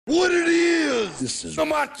what it is. This is the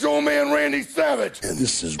Macho Man Randy Savage. And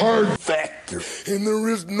this is Hard Factor. And there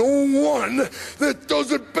is no one that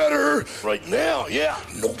does it better right now, yeah.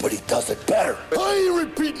 Nobody does it better. I ain't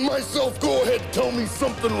repeating myself. Go ahead, tell me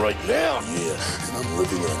something right now. Yeah, and I'm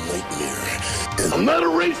living in a nightmare. And I'm not a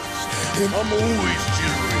racist, and I'm always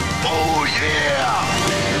jittery. Oh, yeah!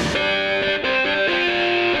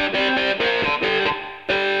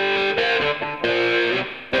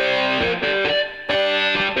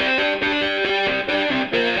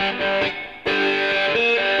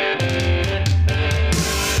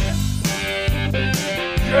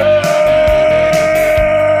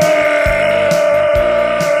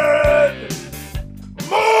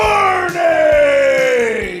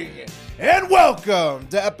 Welcome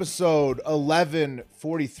to episode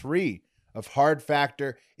 1143 of Hard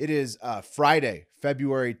Factor. It is Friday,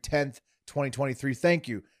 February 10th, 2023. Thank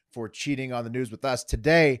you for cheating on the news with us.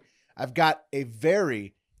 Today, I've got a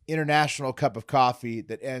very international cup of coffee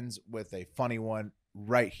that ends with a funny one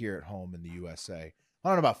right here at home in the USA. I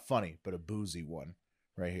don't know about funny, but a boozy one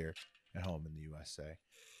right here at home in the USA.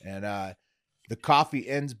 And the coffee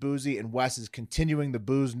ends boozy, and Wes is continuing the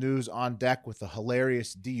booze news on deck with a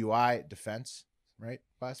hilarious DUI defense. Right,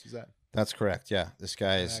 Wes? Is that? That's correct. Yeah, this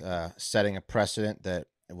guy is setting a precedent that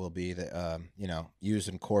will be used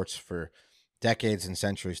in courts for decades and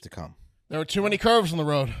centuries to come. There were too many curves on the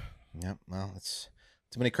road. Yep. Well, it's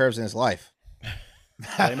too many curves in his life.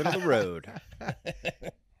 Blame it on the road.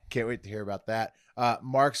 Can't wait to hear about that.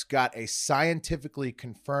 Mark's got a scientifically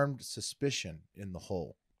confirmed suspicion in the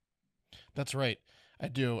hole. That's right. I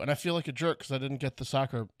do. And I feel like a jerk because I didn't get the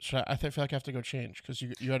soccer. I feel like I have to go change because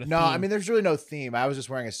you had a theme. I mean, there's really no theme. I was just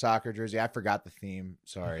wearing a soccer jersey. I forgot the theme.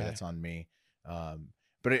 Sorry, okay. That's on me.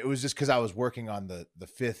 But it was just because I was working on the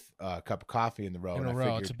fifth cup of coffee in the row.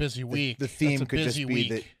 It's a busy week. The theme could just be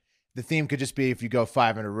that. The theme could just be if you go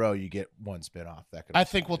 5 in a row, you get one spin off. That could. I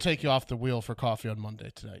think we'll take you off the wheel for coffee on Monday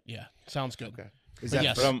tonight. Yeah, sounds good. Okay.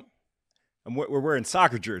 Yes. But we're wearing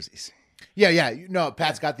soccer jerseys. Yeah. No,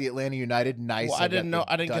 Pat's got the Atlanta United. Nice. Well, I didn't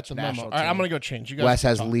get the memo. All right, I'm gonna go change. You guys Wes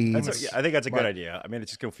has leads. I think that's a good idea. I mean,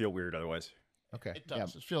 it's just gonna feel weird otherwise. Okay. It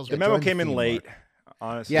does. It feels. The memo came in late.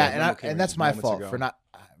 Honestly. Yeah, and that's my fault for not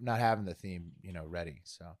having the theme, ready.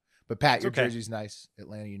 So, but Pat, your jersey's nice.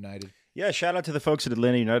 Atlanta United. Yeah, shout out to the folks at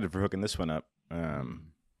Atlanta United for hooking this one up.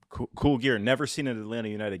 Cool gear. Never seen an Atlanta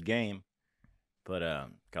United game, but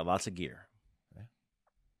got lots of gear.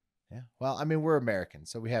 Yeah. Well, I mean, we're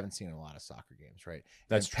Americans, so we haven't seen a lot of soccer games, right?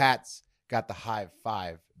 That's true. Pat's got the high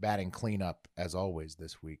five batting cleanup as always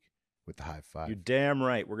this week with the high five. You're damn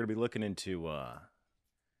right. We're going to be looking into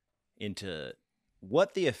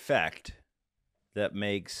what the effect that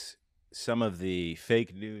makes some of the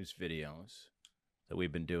fake news videos that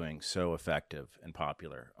we've been doing so effective and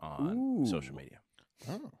popular on social media.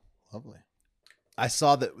 Oh, lovely. I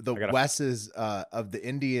saw that the Wes's of the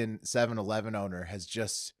Indian 7-Eleven owner has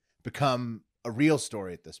just become a real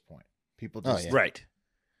story at this point. People just right.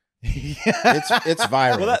 It's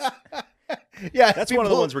viral. Well, that's one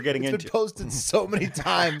of the ones we're getting into. It's been posted so many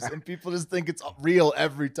times, and people just think it's real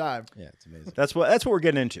every time. Yeah, it's amazing. That's what we're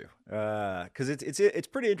getting into because it's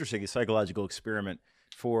pretty interesting. A psychological experiment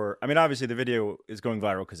for. I mean, obviously the video is going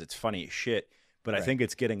viral because it's funny as shit, but I think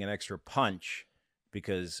it's getting an extra punch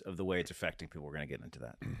because of the way it's affecting people. We're going to get into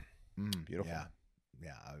that. Beautiful.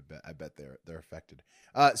 Yeah, I bet they're affected.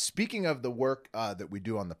 Speaking of the work that we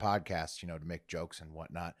do on the podcast, to make jokes and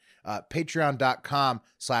whatnot,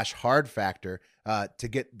 patreon.com/hardfactor to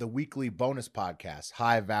get the weekly bonus podcast,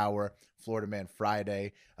 Hive Hour, Florida Man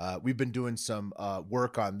Friday. We've been doing some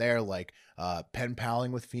work on there, like pen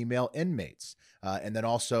paling with female inmates. And then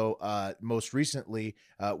also, most recently,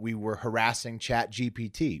 we were harassing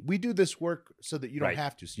ChatGPT. We do this work so that you don't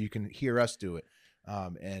have to, so you can hear us do it.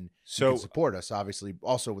 And so you can support us, obviously,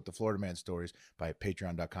 also with the Florida Man stories by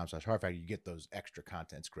patreon.com/hardfactor. You get those extra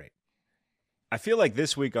content. It's great. I feel like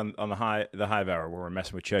this week on the Hive Hour where we're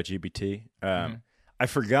messing with ChatGPT, I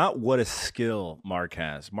forgot what a skill Mark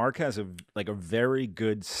has. Mark has a very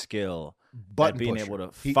good skill at being able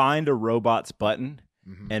to find a robot's button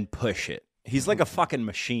and push it. He's like a fucking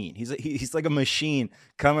machine. He's like a machine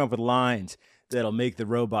coming up with lines that'll make the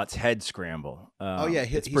robot's head scramble. He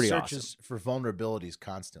pretty searches awesome. for vulnerabilities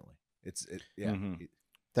constantly.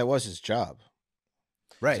 That was his job.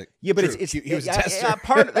 Right. Yeah, but True. he was a tester.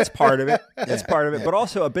 That's part of it. That's part of it. But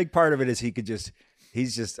also a big part of it is he can just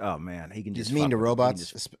oh man, he can just mean to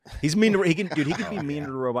robots. He's mean to he can be mean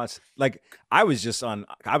to robots. Like I was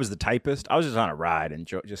the typist. I was just on a ride and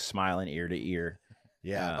just smiling ear to ear.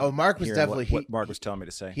 Yeah. Mark was definitely what Mark was telling me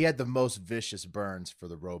to say. He had the most vicious burns for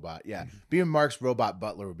the robot. Yeah. Being Mark's robot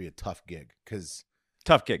butler would be a tough gig because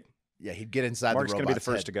Tough gig. Yeah, he'd get inside Mark's the going to be the robot's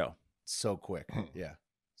first head to go. so quick. Yeah.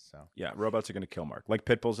 So Yeah, robots are going to kill Mark. Like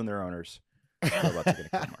pit bulls and their owners. Robots are going to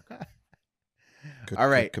kill Mark. all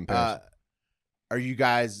right. Good comparison. Are you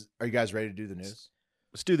guys ready to do the news?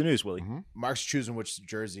 Let's do the news, Willie. Mark's choosing which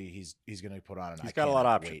jersey he's going to put on. And He's I got a lot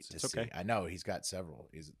of cannot wait options. to It's okay. see. I know he's got several.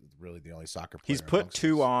 He's really the only soccer player. He's put amongst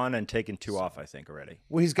 2 us. on and taken 2 off, I think, already.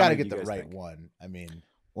 Well, he's How got to many get do the you guys right think? one. I mean,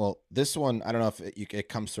 Well, this one, I don't know if it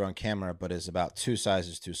comes through on camera, but is about 2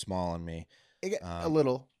 sizes too small on me. a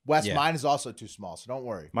little. Wes, yeah. mine is also too small, so don't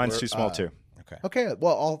worry. Mine's We're, too small, too. Okay. Okay,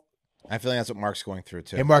 well, I feel like that's what Mark's going through,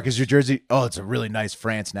 too. hey, Mark, is your jersey? Oh, it's a really nice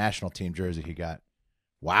France national team jersey he got.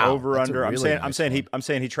 Wow. Over that's a under. really I'm nice saying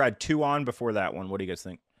one. he tried 2 on before that one. What do you guys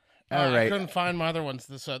think? All I right. couldn't find my other ones.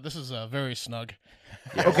 This is very snug.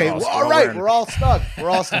 Okay, We're well, all all right. wearing- We're all snug. We're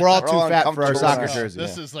all too all fat for our uncomfortable. soccer Yeah. jersey.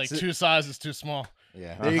 This is like 2 sizes too small.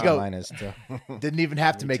 Yeah. There you go. Mine is, too. Didn't even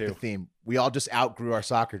have to Me make too. the theme. We all just outgrew our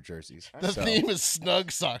soccer jerseys. The So, theme is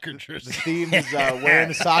snug soccer the jersey. theme is wearing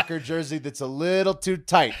a soccer jersey that's a little too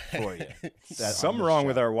tight for you. That's Something on wrong the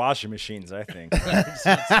with show. our washing machines, I think.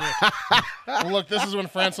 Well, look, this is when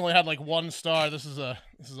France only had like 1 star. This is an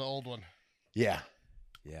old one. Yeah.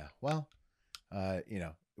 Well,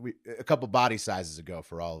 we a couple body sizes ago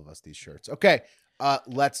for all of us these shirts. Okay,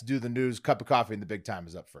 let's do the news. Cup of coffee in the big time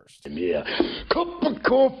is up first. Yeah. Cup of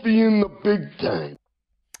coffee in the big time.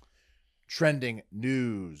 Trending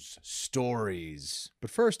news stories.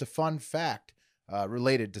 But first, a fun fact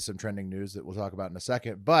related to some trending news that we'll talk about in a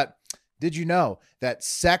second. But did you know that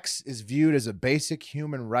sex is viewed as a basic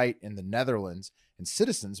human right in the Netherlands, and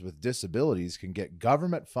citizens with disabilities can get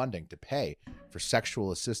government funding to pay for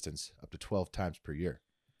sexual assistance up to 12 times per year?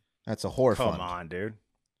 That's a horror Come fund. on, dude.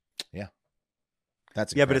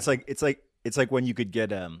 That's Yeah, but incredible. it's like when you could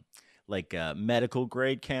get medical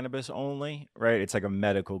grade cannabis only, right? It's like a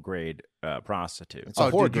medical grade prostitute. It's a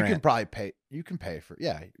Oh, whore dude, you grant. can probably pay. You can pay for.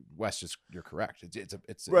 Yeah, Wes, you're correct. It's Right,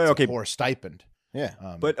 it's okay. a whore stipend.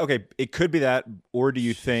 Yeah. But okay, it could be that, or do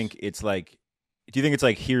you think it's like? Do you think it's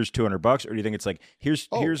like here's $200, or do you think it's like here's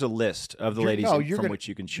a list of the ladies from which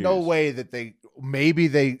you can choose? No way that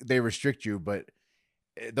they restrict you, but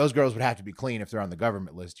those girls would have to be clean if they're on the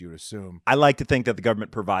government list. You would assume. I like to think that the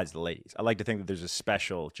government provides the ladies. I like to think that there's a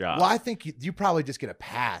special job. Well, I think you probably just get a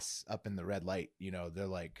pass up in the red light. They're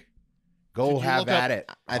like, go Did you have look at up- it.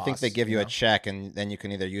 I think they boss, give you know? a check, and then you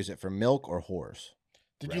can either use it for milk or whores.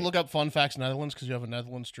 Did Right. you look up Fun Facts Netherlands because you have a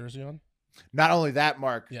Netherlands jersey on? Not only that,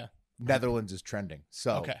 Mark. Yeah. Netherlands is trending.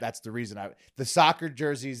 So Okay. that's the reason the soccer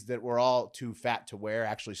jerseys that were all too fat to wear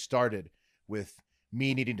actually started with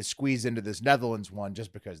me needing to squeeze into this Netherlands one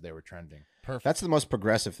just because they were trending. Perfect. That's the most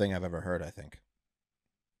progressive thing I've ever heard, I think.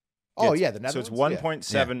 Oh yeah, the Netherlands. So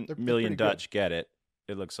it's yeah. 1.7 They're million pretty good. Dutch get it.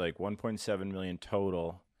 It looks like 1.7 million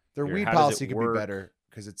total. Their Here, weed how does policy it could work? be better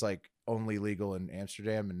because it's like only legal in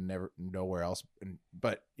Amsterdam and nowhere else.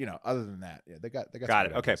 But other than that, yeah, they got Got some it.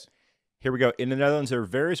 good Okay. ideas. Here we go. In the Netherlands, there are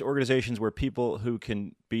various organizations where people who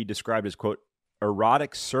can be described as, quote,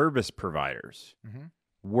 erotic service providers Mhm.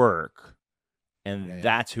 work, and Yeah, yeah.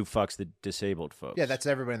 that's who fucks the disabled folks. Yeah, that's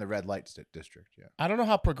everybody in the red light district. Yeah. I don't know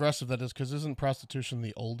how progressive that is because isn't prostitution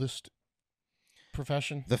the oldest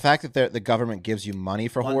profession? The fact that the government gives you money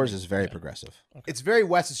for Money, whores is very yeah. progressive. It's very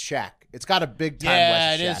Wes's shack. It's got a big time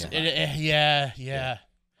Yeah, it Wes's is. shack. Yeah.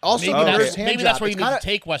 Also, Maybe, the okay. nurse that's, hand maybe job. that's where you It's need kinda- to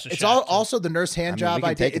take West's It's shack, all, too. also the nurse hand I mean, job we can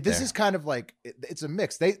idea. take it This there. is kind of like it's a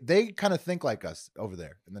mix. They kind of think like us over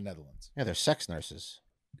there in the Netherlands. Yeah, they're sex nurses.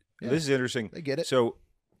 Yeah. This is interesting. They get it. So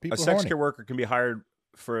People a are sex horny. care worker can be hired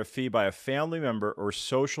for a fee by a family member or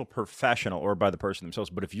social professional or by the person themselves.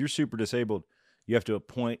 But if you're super disabled, you have to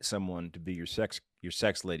appoint someone to be your sex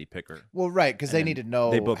lady picker. Well, right, because they And need to know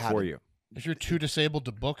They book how for to- you. If you're too disabled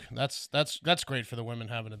to book, that's great for the women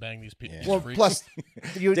having to bang these people. Yeah. these Well, freaks. plus,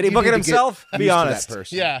 you, Did he you book need it to get himself? Be used to honest. that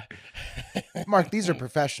person. yeah, Mark, these are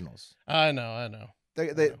professionals. I know.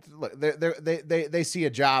 They look. They see a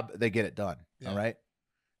job, they get it done. Yeah. All right.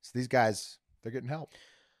 So these guys, they're getting help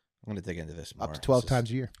I'm going to dig into this more. up to 12 This is-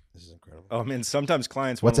 times a year. This is incredible. Oh, I mean, sometimes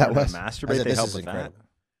clients What's want to that, learn how to Wes? I masturbate. said They this help is with that. incredible.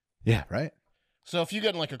 Yeah. Right. So if you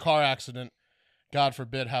get in like a car accident, God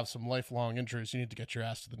forbid, have some lifelong injuries, you need to get your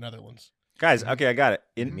ass to the Netherlands. Guys, okay, I got it.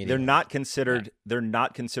 They're Immediately. not considered. They're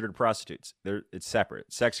not considered prostitutes. It's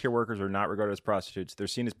separate. Sex care workers are not regarded as prostitutes. They're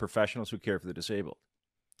seen as professionals who care for the disabled.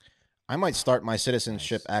 I might start my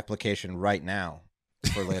citizenship application right now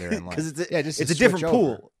for later in life. Because it's Yeah. Just it's a switch different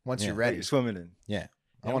over pool once Yeah. you're that ready. you're swimming in. Yeah.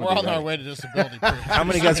 I And want we're to on be our ready. way to disability. pretty How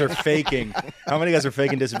many guys are faking? How many guys are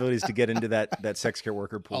faking disabilities to get into that sex care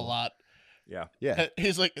worker pool? A lot. Yeah. Yeah.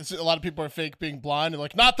 He's like, a lot of people are fake being blind and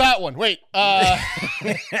like, not that one. Wait,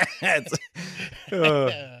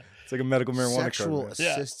 It's It's like a medical marijuana Sexual card.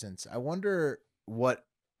 assistance. I wonder what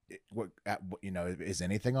is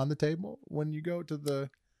anything on the table when you go to the.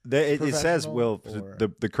 It says, Will,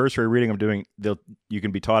 the cursory reading I'm doing, you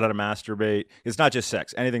can be taught how to masturbate. It's not just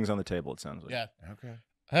sex. Anything's on the table, it sounds like. Yeah. Okay.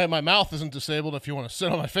 Hey, my mouth isn't disabled if you want to sit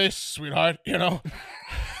on my face, sweetheart, you know?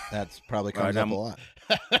 That's probably comes up a lot.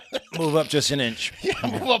 Move up just an inch. Yeah,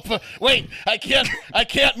 move up. Wait, I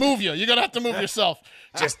can't move you. You're going to have to move yourself.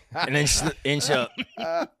 Just an inch up.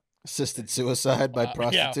 Assisted suicide by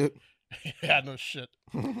prostitute. Yeah, no shit.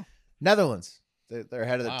 Netherlands. They're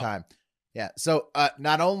ahead of their time. Yeah. So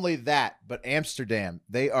not only that, but Amsterdam,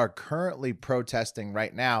 they are currently protesting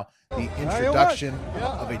right now the introduction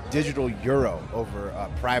of a digital euro over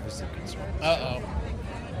privacy concerns. Uh-oh.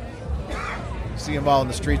 You see them all in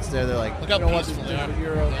the streets there. They're like, Look how "We don't want this peaceful they are." digital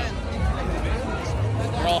euro.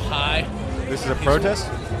 They're all high. This is a protest?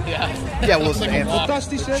 Yeah. Yeah, well, Looks like a walk.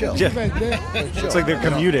 chill. It's like they're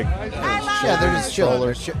commuting. Yeah, they're just chill.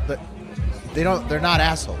 They're not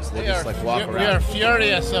assholes. They just like walk We are around.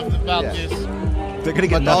 furious about Yeah. this. They're going to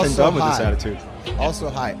get But nothing also done with this high. attitude. Also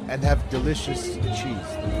high and have delicious cheese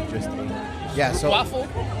that you just ate. Yeah, so Waffle?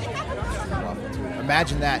 waffle too.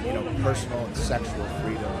 Imagine that, personal and sexual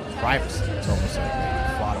freedom, privacy. It's almost like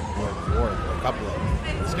they fought a world war, or a couple of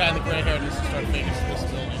them. This guy in the gray hair needs to start making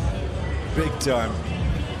disability. Big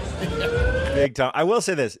time. Big time. I will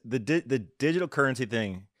say this: the digital currency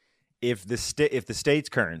thing. If the state's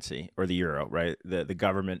currency or the euro, right, the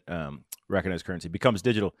government recognized currency becomes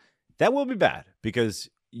digital, that will be bad because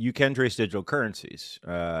you can trace digital currencies.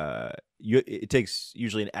 It takes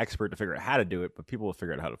usually an expert to figure out how to do it, but people will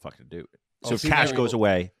figure out how to fucking do it. So if cash goes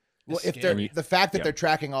away. Well, if the fact that they're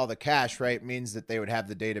tracking all the cash, right, means that they would have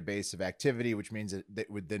the database of activity, which means that it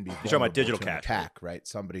would then be talking about digital vulnerable to an cash, attack, right?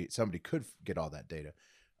 Somebody could get all that data.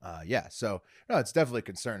 Yeah, so no, it's definitely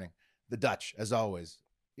concerning. The Dutch, as always,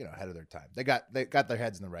 ahead of their time. They got their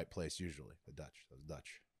heads in the right place usually. Those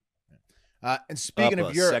Dutch. Yeah. And speaking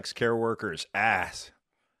of Europe, sex care workers' ass.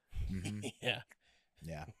 Mhm. Yeah.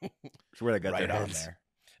 Yeah, That's where they got right their on heads. there.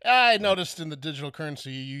 I noticed in the digital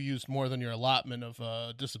currency you used more than your allotment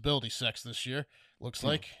of disability sex this year. Looks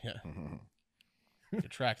like. Yeah. You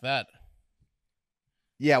track that.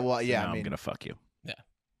 Yeah, well, yeah. Now I mean, I'm gonna fuck you. Yeah.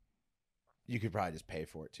 you could probably just pay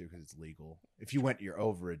for it too because it's legal. If you went your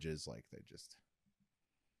overages,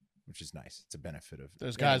 which is nice. It's a benefit of.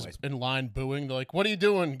 There's guys in line booing. They're like, "What are you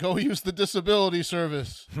doing? Go use the disability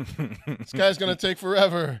service. This guy's gonna take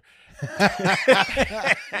forever."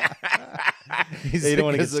 They don't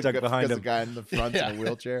want to get stuck behind him. him. The guy in the front in a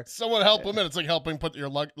wheelchair. Someone help him in. It's like helping put your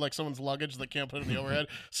someone's luggage that can't put it in the overhead.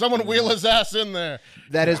 Someone wheel his ass in there.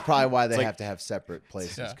 That is probably why they have to have separate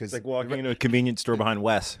places. Yeah. Because It's like walking into a convenience store behind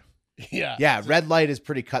Wes. Yeah. yeah, red light is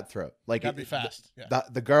pretty cutthroat. Like Gotta be fast. Yeah.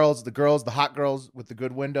 The girls, the hot girls with the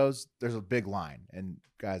good windows. There's a big line, and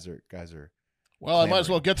guys are. Well, I might as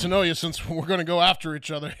well get to know you since we're going to go after each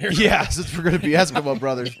other here. Yeah, since we're going to be Eskimo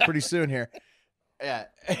brothers pretty soon here. Yeah.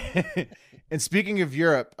 And speaking of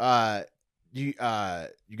Europe, you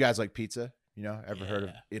guys like pizza? Ever heard of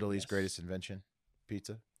Italy's greatest invention?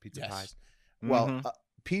 Pizza Yes. pies. Well,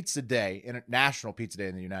 Pizza Day, National Pizza Day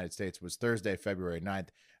in the United States was Thursday, February 9th,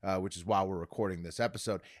 which is why we're recording this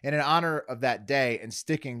episode. And in honor of that day and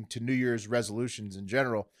sticking to New Year's resolutions in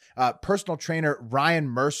general, personal trainer Ryan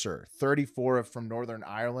Mercer, 34 from Northern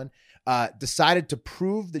Ireland, decided to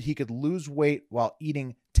prove that he could lose weight while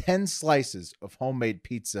eating 10 slices of homemade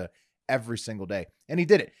pizza every single day. And he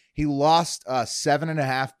did it. He lost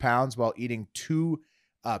 7.5 pounds while eating 2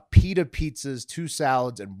 pita pizzas, 2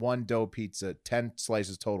 salads, and 1 dough pizza, 10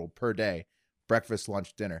 slices total per day, breakfast,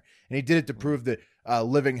 lunch, dinner. And he did it to prove that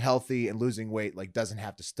living healthy and losing weight doesn't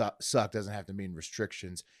have to suck, doesn't have to mean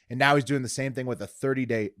restrictions. And now he's doing the same thing with a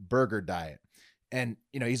 30-day burger diet. And,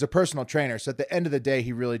 he's a personal trainer. So at the end of the day,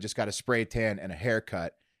 he really just got a spray tan and a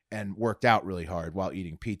haircut and worked out really hard while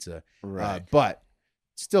eating pizza. Right. But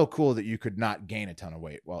still cool that you could not gain a ton of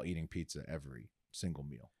weight while eating pizza every single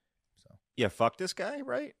meal. Yeah, fuck this guy,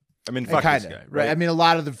 right? I mean, And fuck this kinda, guy, right? I mean, a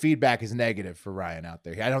lot of the feedback is negative for Ryan out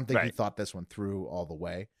there. I don't think he Right. thought this one through all the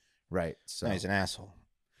way. Right. So No, he's an asshole.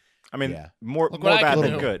 I mean, yeah. more Look what I bad can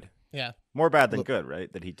than do. good. Yeah. More bad than good,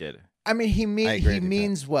 right? That he did. I mean, he I agree with you,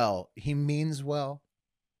 means well. He means well.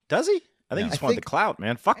 Does he? I think No. he just I wanted think- the clout,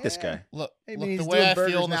 man. Fuck this Yeah. guy. Look, I mean, look he's the way doing I feel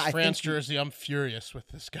burgers in this now. I France think he- jersey, I'm furious with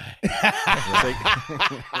this guy.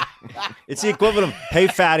 It's the equivalent of, hey,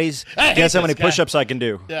 fatties, I hate guess how this many guy. push-ups I can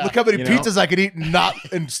do. Yeah. Look how many You know? pizzas I could eat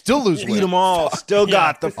and still lose weight. Eat them all. Still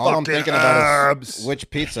got the All I'm fucking thinking about abs. is which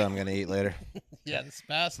pizza I'm going to eat later. Yeah, the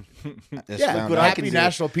spastic. Just Yeah, found good. out. Happy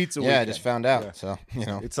National Pizza Weekend. Yeah, I just found out. So, you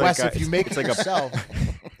know. It's Wes, like if you make it's it like yourself,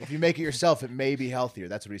 if you make it yourself, it may be healthier.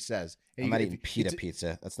 That's what he says. I'm not eating pita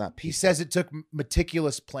pizza. That's not pizza. He says it took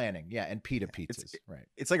meticulous planning. Yeah, and pita pizzas. Right.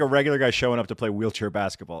 it's like a regular guy showing up to play wheelchair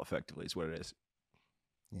basketball. Effectively, is what it is.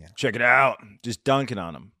 Yeah. Check it out. Just dunking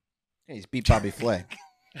on him. He's beat Bobby Flay.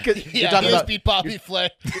 You're Yeah, talking he about beat Bobby Flay.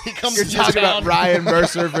 He comes you're to talking town. about Ryan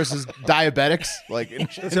Mercer versus diabetics, like in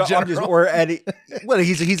So I'm general. just or Eddie. Well,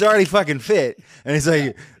 he's already fucking fit, and he's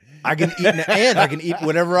like, I can eat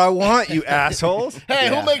whatever I want, you assholes. Hey,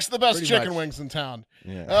 Yeah, who makes the best pretty chicken much. wings in town?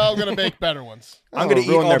 Yeah. Oh, I'm gonna make better ones. I'm gonna Oh, eat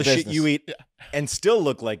ruin all their the shit business. you eat, and still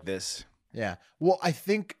look like this. Yeah. Well, I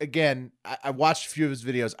think again, I watched a few of his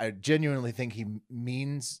videos. I genuinely think he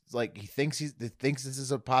means like he thinks this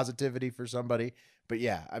is a positivity for somebody. But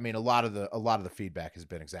yeah, I mean, a lot of the feedback has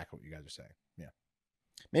been exactly what you guys are saying. Yeah.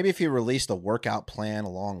 Maybe if he released a workout plan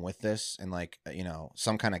along with this and like,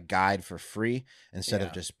 some kind of guide for free instead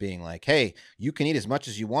of just being like, hey, you can eat as much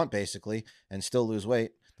as you want basically and still lose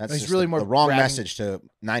weight. That's He's just really the, more the wrong bragging- message to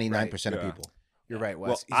 99% of Yeah. people. You're right, Wes.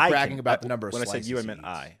 Well, He's bragging about the number of when I slices said you, I he meant eats.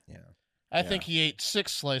 I. Yeah. I think he ate 6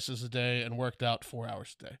 slices a day and worked out 4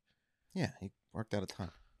 hours a day. Yeah, he worked out a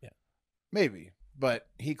ton. Maybe. But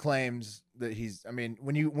he claims that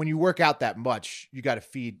when you work out that much, you got to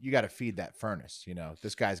feed that furnace.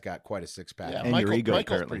 This guy's got quite a six pack. Yeah, And your ego, Michael's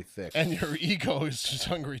apparently. pretty thick. And your ego is just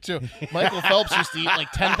hungry too. Michael Phelps used to eat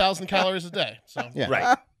like 10,000 calories a day. So Yeah.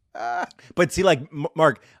 Right. But see, like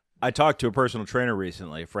Mark, I talked to a personal trainer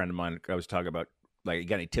recently, a friend of mine. I was talking about like, you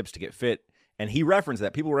got any tips to get fit? And he referenced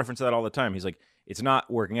that. People reference that all the time. He's like, it's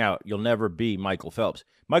not working out. You'll never be Michael Phelps.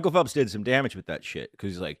 Michael Phelps did some damage with that shit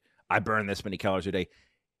because he's like, I burn this many calories a day.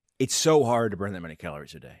 It's so hard to burn that many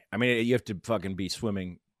calories a day. I mean, you have to fucking be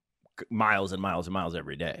swimming miles and miles and miles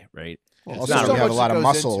every day, right? Well, Also, there's when so you have a much lot that of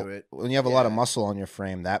goes muscle, into it. when you have a lot of Yeah. muscle on your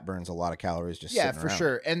frame, that burns a lot of calories just Yeah, sitting for around.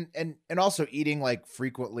 sure. And also eating like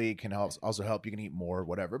frequently can also help. You can eat more,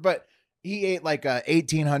 whatever. But he ate like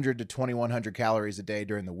 1,800 to 2,100 calories a day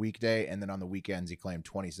during the weekday, and then on the weekends he claimed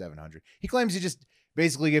 2,700. He claims he just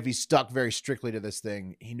basically, if he stuck very strictly to this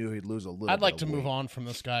thing, he knew he'd lose a little. I'd like bit to of move weight. on from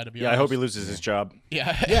this guy, to be Yeah, honest. I hope he loses his job.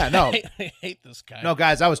 Yeah. Yeah, no. I hate this guy. No,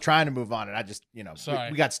 guys, I was trying to move on, and I just, Sorry.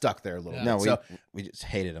 we got stuck there a little. Yeah. No, bit. So, we just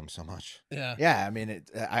hated him so much. Yeah. yeah, I mean,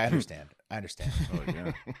 I understand. I understand. Oh,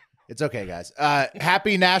 yeah. It's okay, guys.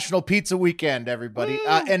 Happy National Pizza Weekend, everybody.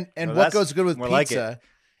 And Well, what that's goes good with more like pizza?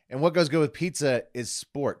 And what goes good with pizza is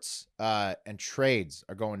sports. And trades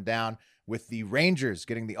are going down with the Rangers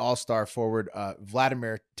getting the All-Star forward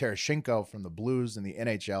Vladimir Tereshchenko from the Blues in the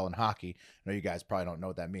NHL and hockey. I know you guys probably don't know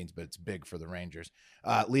what that means, but it's big for the Rangers.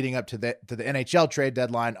 Leading up to the NHL trade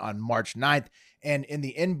deadline on March 9th. And in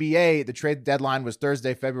the NBA, the trade deadline was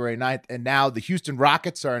Thursday, February 9th. And now the Houston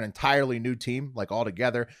Rockets are an entirely new team, like all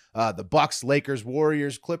together. The Bucks, Lakers,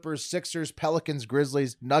 Warriors, Clippers, Sixers, Pelicans,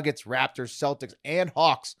 Grizzlies, Nuggets, Raptors, Celtics, and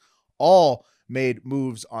Hawks all made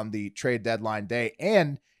moves on the trade deadline day.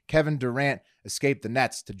 And Kevin Durant escaped the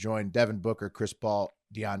Nets to join Devin Booker, Chris Paul,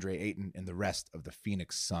 DeAndre Ayton, and the rest of the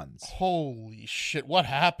Phoenix Suns. Holy shit. What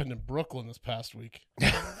happened in Brooklyn this past week?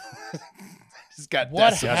 He's got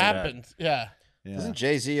What decimated. happened? Yeah. Yeah. Doesn't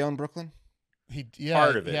Jay-Z own Brooklyn?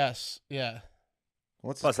 Part of it. Yes. Yeah.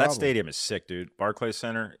 What's Plus, the that problem? stadium is sick, dude. Barclays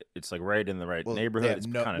Center. It's like right in the right Well, neighborhood. they It's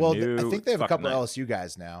have kind of well, new. I think they have a Fucking couple nice. LSU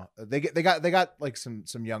guys now. They got like some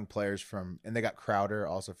young players from, and they got Crowder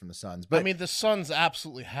also from the Suns. But I mean, the Suns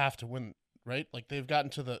absolutely have to win, right? Like, they've gotten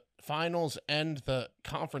to the finals and the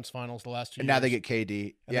conference finals the last 2 years. and now they get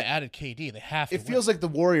KD. And they added KD. They have to It feels like the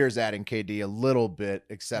Warriors adding KD a little bit,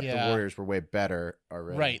 except the Yeah. Warriors were way better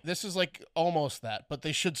already. Right. This is like almost that, but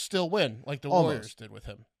they should still win, like the Almost. Warriors did with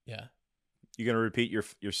him. Yeah. You gonna repeat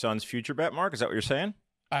your son's future bet, Mark? Is that what you're saying?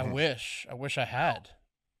 I wish I had.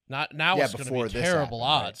 Not now. Yeah, It's going to before be this terrible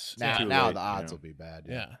happened, right? odds. Now, Too now late, the odds yeah. will be bad.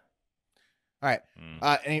 Yeah. All right.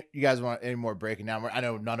 Mm. You guys want any more breaking down? I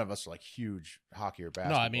know none of us are like huge hockey or No,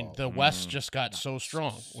 basketball. I mean the West just got so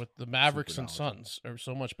strong with the Mavericks and knowledgeable. Suns are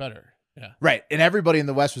so much better. Yeah. Right, and everybody in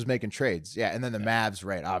the West was making trades. Yeah, and then the Mavs,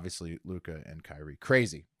 right? Obviously, Luka and Kyrie,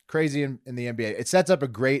 crazy in the NBA. It sets up a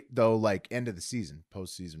great though, like end of the season,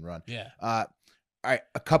 postseason run. Yeah. All right,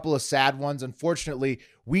 a couple of sad ones. Unfortunately,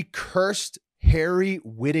 we cursed Harry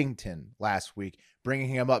Whittington last week, bringing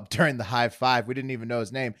him up during the high five. We didn't even know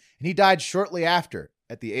his name, and he died shortly after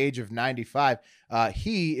at the age of 95.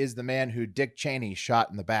 He is the man who Dick Cheney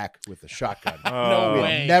shot in the back with a shotgun. No We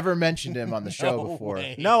way. had never mentioned him on the show No before.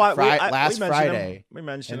 way. No, last we mentioned Friday. Him. We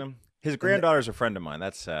mentioned And- him. His granddaughter's a friend of mine.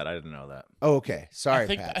 That's sad. I didn't know that. Oh, okay. Sorry,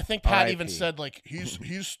 I think Pat even RIP. said like he's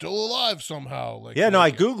still alive somehow. Like Yeah, no, I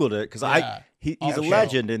like, googled it because Yeah. he's a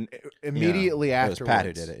legend. And immediately It was afterwards, Pat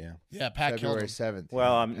who did it. Yeah. Yeah, Pat killed February him. 7th.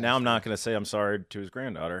 well, I'm not going to say I'm sorry to his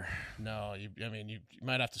granddaughter. No, you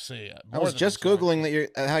might have to say. I was just googling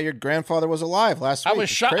that how your grandfather was alive last week. I was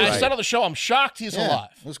shocked. I said on the show, I'm shocked he's alive.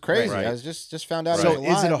 It was crazy. Right. I was just found out. So he was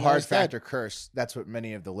alive is it a and now hard he's dead. factor curse? That's what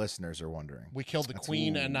many of the listeners are wondering. We killed the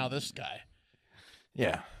queen, and now this guy.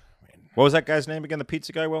 Yeah. What was that guy's name again? The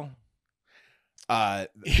pizza guy, Will?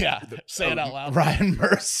 Yeah, say it out loud. Ryan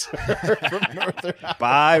Mercer from Northern.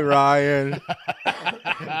 Bye, Ryan.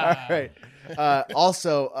 All right.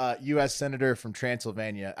 Also, U.S. Senator from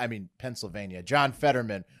Pennsylvania, John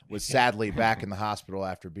Fetterman was sadly back in the hospital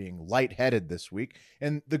after being lightheaded this week.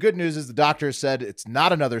 And the good news is the doctor said it's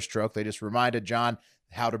not another stroke. They just reminded John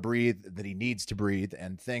how to breathe, that he needs to breathe,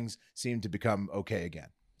 and things seem to become okay again.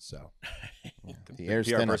 So The air's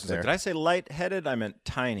PR thin up person's like, there. did I say light-headed? I meant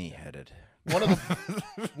tiny-headed. One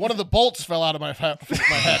of the bolts fell out of my head.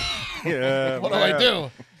 Yeah. What do I do?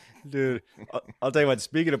 Dude, I'll tell you what.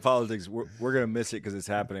 Speaking of politics, we're gonna miss it because it's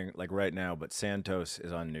happening like right now. But Santos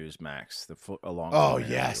is on Newsmax. Oh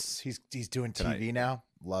yes, he's doing TV now.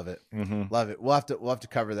 Love it, love it. We'll have to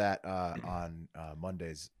cover that on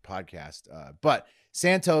Monday's podcast. But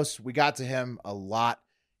Santos, we got to him a lot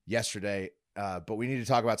yesterday, but we need to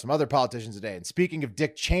talk about some other politicians today. And speaking of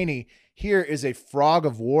Dick Cheney, here is a Frog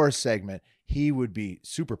of War segment he would be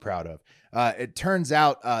super proud of. It turns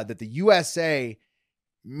out that the USA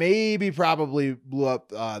probably blew up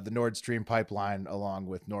the Nord Stream pipeline along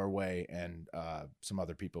with Norway and some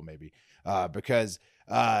other people because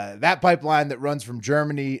that pipeline that runs from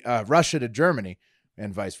Russia to Germany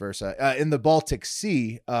and vice versa in the Baltic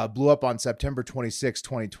Sea blew up on September 26,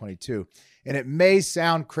 2022. And it may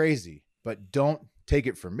sound crazy, but don't take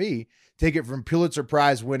it from me. Take it from Pulitzer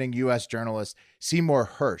Prize winning U.S. journalist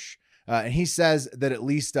Seymour Hersh. And he says that at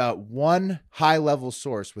least one high-level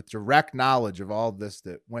source with direct knowledge of all of this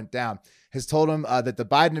that went down has told him that the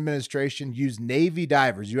Biden administration used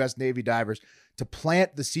U.S. Navy divers, to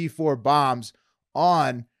plant the C-4 bombs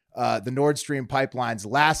on the Nord Stream pipelines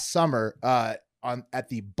last summer at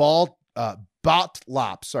the BATLOPS,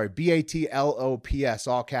 BATLOPS,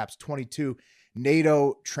 all caps, 22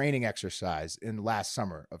 NATO training exercise in last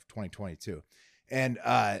summer of 2022. And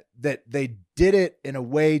that they did it in a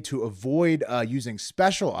way to avoid using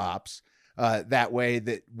special ops that way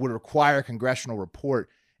that would require congressional report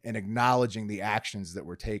and acknowledging the actions that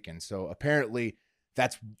were taken. So apparently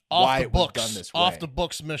that's why it was done this way. Off the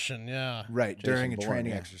books mission, yeah. Right, Jason during a Bourne,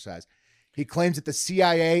 training yeah. exercise. He claims that the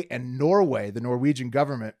CIA and Norway, the Norwegian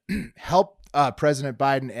government, helped President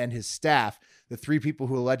Biden and his staff. The three people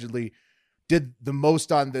who allegedly did the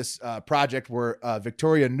most on this project were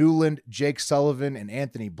Victoria Nuland, Jake Sullivan, and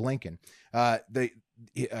Anthony Blinken.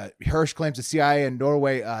 Hersh claims the CIA and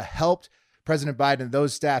Norway helped President Biden and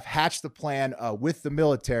those staff hatch the plan with the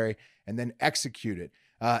military and then execute it.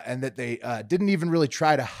 And that they didn't even really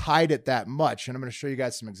try to hide it that much. And I'm going to show you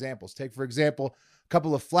guys some examples. Take, for example, a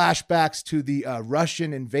couple of flashbacks to the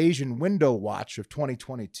Russian invasion window watch of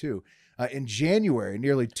 2022. In January,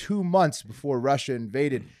 nearly 2 months before Russia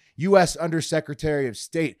invaded, U.S. Undersecretary of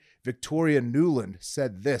State Victoria Nuland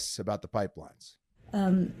said this about the pipelines.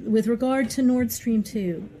 With regard to Nord Stream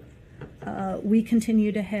 2, we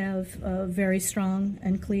continue to have very strong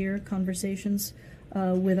and clear conversations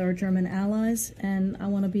with our German allies, and I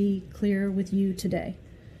want to be clear with you today.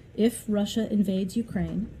 If Russia invades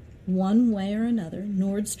Ukraine, one way or another,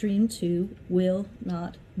 Nord Stream 2 will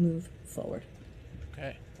not move forward.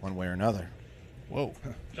 Okay. One way or another. Whoa.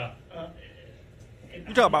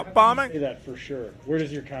 You talk about bombing? Say that for sure. Where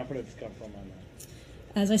does your confidence come from on that?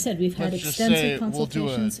 As I said, we've had Let's just extensive say we'll do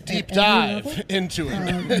a consultations deep at dive every level, into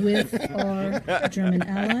it. with our German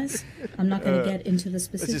allies. I'm not going to get into the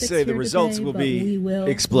specifics just say the here results today, will but be we will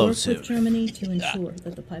explosive. work with Germany to ensure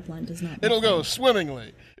that the pipeline does not. It'll go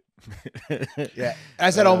swimmingly. Yeah, I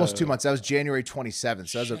said almost 2 months. That was January 27th.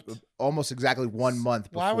 So that was almost exactly 1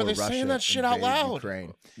 month before Why were they Russia saying that shit out invaded loud?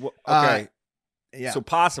 Ukraine. Well, okay. Yeah. So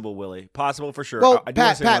possible, Willie. Possible for sure. Well, I do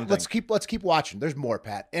wanna say one Pat, thing. let's keep watching. There's more,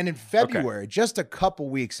 Pat. And in February, just a couple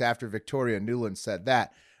weeks after Victoria Nuland said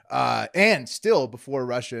that, and still before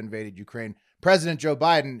Russia invaded Ukraine, President Joe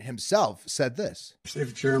Biden himself said this.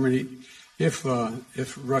 If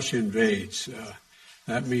Russia invades,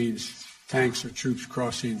 that means tanks or troops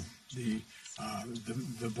crossing the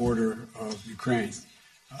border of Ukraine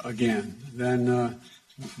again. Then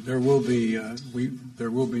there will be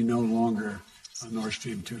no longer Nord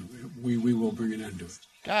Stream 2. We will bring an end to it.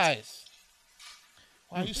 Guys,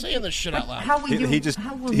 why are you saying this shit out loud? He just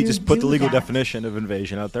put the legal definition of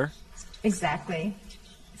invasion out there. Exactly.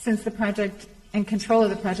 Since the project and control of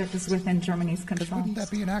the project is within Germany's control. Wouldn't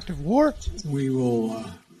that be an act of war? We will,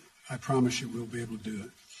 I promise you, we'll be able to do it.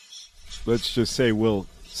 Let's just say we'll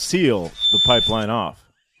seal the pipeline off.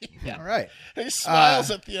 Yeah. All right. He smiles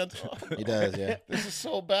at the end. He does, yeah. This is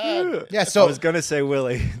so bad. Yeah, so I was gonna say,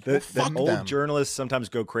 Willie, the old them. journalists sometimes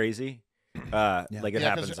go crazy. Like it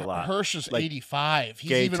happens 'cause a lot. Hirsch is Like 85. He's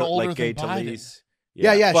Gay even to- older like than Gay Biden. Talese.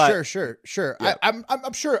 Yeah, but- sure. Yeah.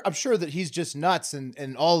 I'm sure that he's just nuts,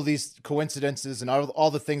 and all of these coincidences and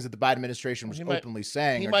all the things that the Biden administration was openly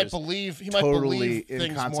saying. He are might just believe totally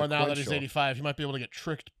things more now that he's inconsequential. 85. He might be able to get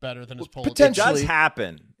tricked better than his It politicians. does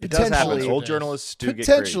happen. It does happen. Potentially. Old journalists do get crazy.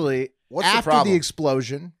 Potentially, What's the after problem? the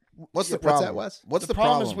explosion. What's the What's problem? that, Wes? What's the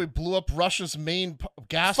problem is we blew up Russia's main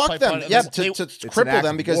gas Fuck pipeline. them. and Yeah, they- to an cripple act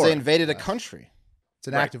them of because war. they invaded a country. It's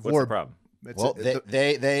an Right. act of What's war. the problem? It's Well, a-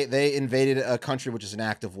 they invaded a country which is an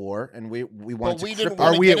act of war, and we wanted but to we didn't cripple. want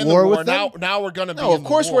Are to we get at in the war with them? Now we're going to be No, of in the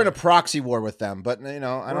course war. we're in a proxy war with them, but I We're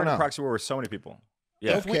don't in a know. proxy war with so many people.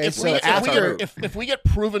 Yeah. If we get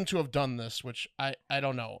proven to have done this, which I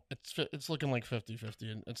don't know, it's looking like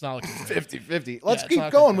 50-50, and it's not looking good. 50-50. Let's it's keep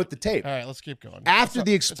not going good. with the tape. All right, let's keep going. After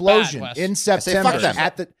the It's bad, explosion Wes. in fuck September, them.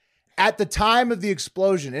 at the time of the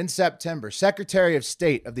explosion in September, Secretary of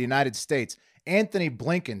State of the United States Anthony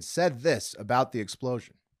Blinken said this about the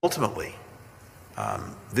explosion. Ultimately,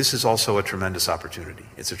 this is also a tremendous opportunity.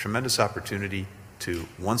 It's a tremendous opportunity to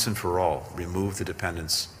once and for all remove the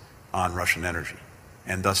dependence on Russian energy,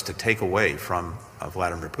 and thus to take away from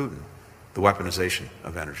Vladimir Putin the weaponization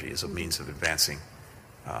of energy as a means of advancing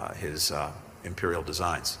his imperial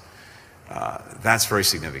designs. That's very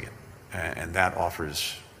significant, and that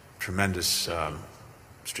offers tremendous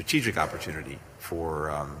strategic opportunity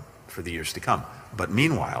for the years to come. But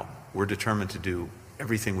meanwhile, we're determined to do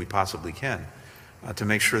everything we possibly can to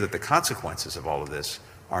make sure that the consequences of all of this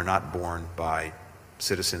are not borne by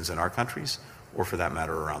citizens in our countries, or for that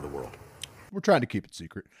matter, around the world. We're trying to keep it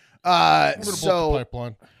secret. We're gonna blow up the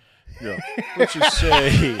pipeline. Yeah. Let's just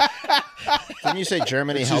say. Didn't you say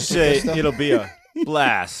Germany Let's helped just with say this stuff? it'll be a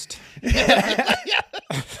blast.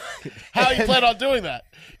 How you plan on doing that?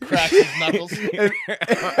 Cracks his knuckles.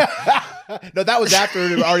 No, that was after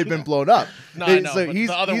it had already been blown up. No, I know. So But he's-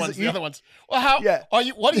 the other he's- ones. The he- other ones. Well, how Yeah. are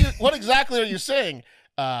you? What exactly are you saying?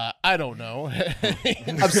 I don't know.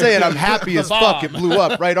 I'm saying I'm happy as fuck it blew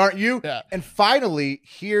up, right? Aren't you? Yeah. And finally,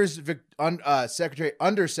 here's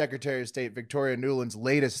Undersecretary of State Victoria Nuland's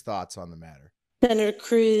latest thoughts on the matter. Senator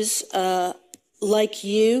Cruz, like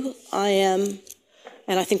you, I am,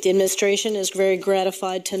 and I think the administration is very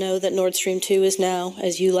gratified to know that Nord Stream 2 is now,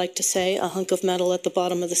 as you like to say, a hunk of metal at the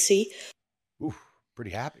bottom of the sea. Oof,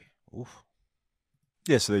 pretty happy. Oof.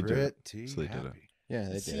 Yeah, so they did it. Pretty So they did it. happy. Yeah,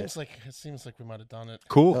 they It did. seems like we might have done it.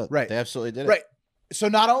 Cool. No, Right. They absolutely did it. Right. So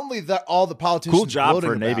not only that, all the politicians Cool job gloating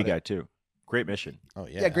for a Navy about it- guy too. Great mission. Oh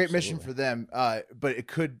yeah. Yeah, great mission absolutely. for them. But it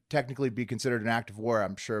could technically be considered an act of war,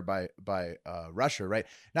 I'm sure, by Russia, right?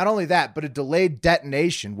 Not only that, but a delayed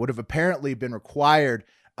detonation would have apparently been required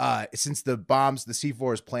since the C4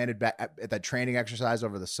 was planted back at that training exercise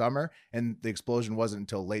over the summer, and the explosion wasn't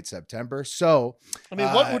until late September. So, I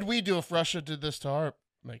mean, what would we do if Russia did this to our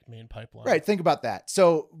main pipeline? right, think about that.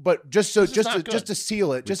 So, but just not good. to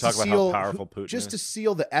seal it, We just talk to about how seal powerful Putin just is. to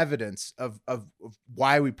seal the evidence of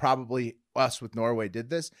why we probably us with Norway did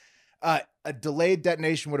this. A delayed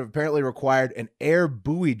detonation would have apparently required an air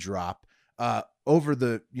buoy drop over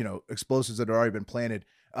the explosives that had already been planted,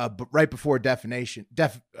 but right before detonation.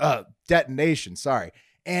 Sorry,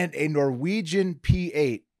 and a Norwegian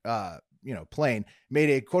P-8 plane made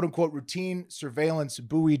a quote unquote routine surveillance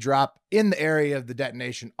buoy drop in the area of the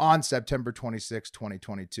detonation on September 26,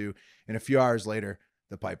 2022, and a few hours later,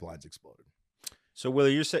 the pipelines exploded. So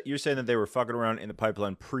Willie, you're saying that they were fucking around in the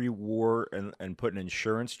pipeline pre-war and put an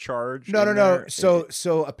insurance charge? No. in there?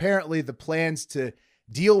 So apparently the plans to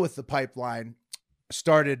deal with the pipeline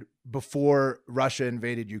started before Russia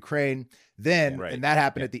invaded Ukraine. Then, Right. and that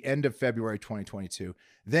happened at the end of February 2022.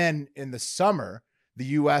 Then in the summer, the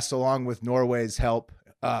U.S., along with Norway's help,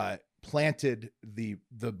 planted the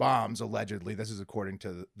bombs, allegedly. This is according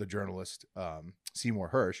to the journalist Seymour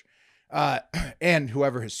Hersh, and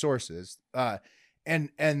whoever his source is.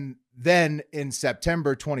 And then in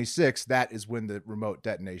September 26th, that is when the remote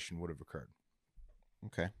detonation would have occurred.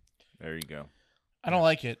 Okay. There you go. I don't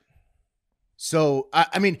like it. So,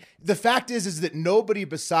 I mean, the fact is that nobody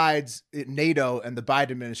besides NATO and the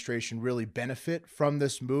Biden administration really benefit from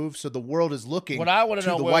this move. So the world is looking What I want to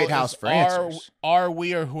to know, the Will, White House is for answers. Are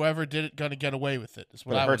we or whoever did it going to get away with it? Is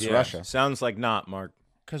what But it I hurts would Russia. Sounds like not, Mark.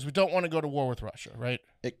 Because we don't want to go to war with Russia, right?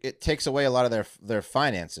 It takes away a lot of their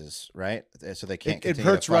finances, right? So they can't. It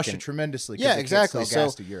hurts Russia tremendously. Yeah, exactly. Sell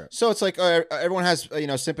gas to Europe. So it's like everyone has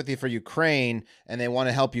sympathy for Ukraine and they want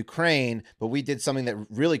to help Ukraine, but we did something that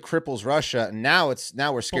really cripples Russia, and now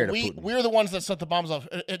we're scared of Putin. We're the ones that set the bombs off.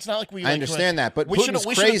 It's not like we. I understand that, but Putin's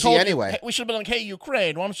we crazy anyway. We should have been like, hey,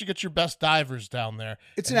 Ukraine, why don't you get your best divers down there?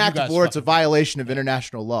 It's an act of war. It's a violation of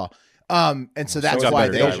international law, and so that's why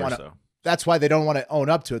they don't want to. That's why they don't want to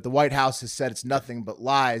own up to it. The White House has said it's nothing but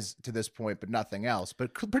lies to this point, but nothing else.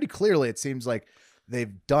 But pretty clearly, it seems like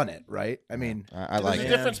they've done it, right? I mean, there's a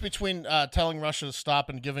difference between telling Russia to stop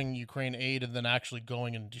and giving Ukraine aid and then actually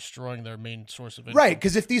going and destroying their main source of income. Right,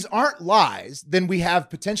 because if these aren't lies, then we have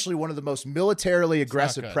potentially one of the most militarily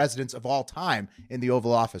aggressive presidents of all time in the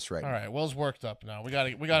Oval Office right now. All right, Will's worked up now. We got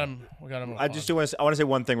him. I want to say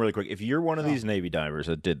one thing really quick. If you're one of these Navy divers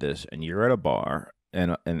that did this and you're at a bar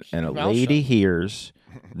and a lady hears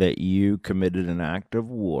that you committed an act of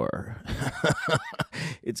war,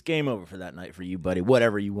 it's game over for that night for you, buddy.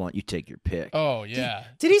 Whatever you want, you take your pick. Oh, yeah.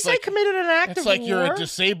 Did he say committed an act of war? It's like you're a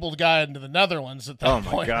disabled guy into the Netherlands at that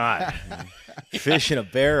point. Oh, my God. Fish in a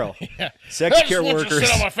barrel. Yeah. Sex care workers.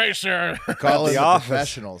 Sit on my face here. Call it the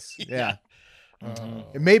professionals. Yeah.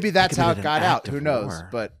 And maybe that's how it got out. Who knows?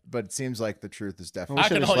 But it seems like the truth is definitely.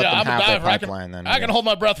 I'm a diver. I can hold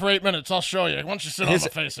my breath for 8 minutes. I'll show you. Why don't you sit on my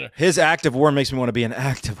face here? His act of war makes me want to be an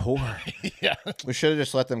act of whore. Yeah. We should have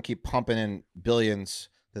just let them keep pumping in billions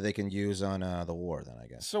that they can use on the war. Then I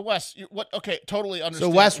guess. So Wes, okay, totally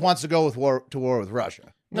understand. So Wes wants to go to war with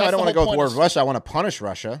Russia. No, I don't want to go to war with Russia. I want to punish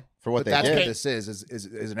Russia for what they did. That's what this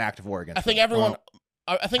is an act of war against. I think everyone.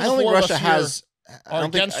 I think don't think Russia has. Are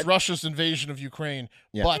against Russia's invasion of Ukraine,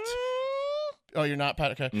 but you're not,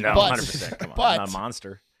 Pat. Okay, no, 100%. Come on, I'm not a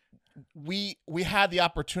monster. We had the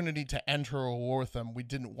opportunity to enter a war with them. We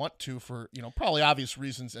didn't want to for probably obvious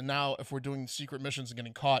reasons. And now, if we're doing secret missions and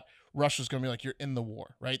getting caught, Russia's going to be like, "You're in the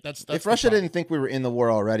war," right? That's if Russia didn't think we were in the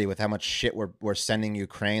war already with how much shit we're sending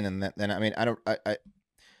Ukraine, and then I mean, I don't know.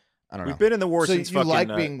 We've been in the war since you like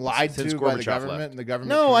being lied to by the government, and the government.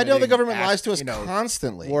 No, I know the government lies to us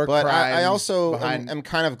constantly, but I also am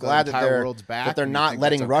kind of glad that they're not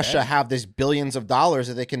letting Russia have these billions of dollars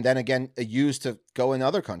that they can then again use to go in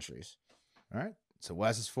other countries. All right, so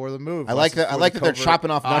Wes is for the move. I like that. I like that they're chopping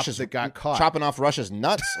off Russia's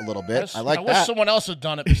nuts a little bit. I wish someone else had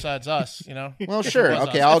done it besides us. Well, sure,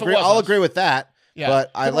 okay, I'll agree with that. Yeah,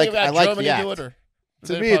 but I like the act.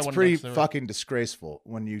 To me, it's pretty fucking disgraceful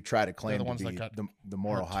when you try to claim to be the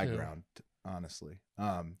moral high ground, honestly.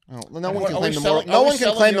 No one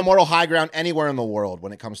can claim the moral high ground anywhere in the world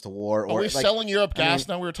when it comes to war. Are we selling Europe gas?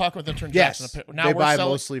 Now we were talking with Intern Jackson. Yes, they buy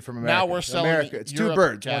mostly from America. Now we're selling America. It's Europe two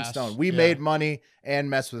birds, gas. one stone. We made money and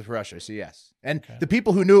messed with Russia, so yes. And the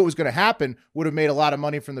people who knew it was going to happen would have made a lot of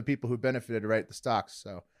money from the people who benefited, right? The stocks.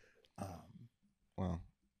 So, well.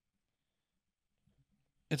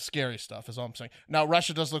 It's scary stuff, is all I'm saying. Now,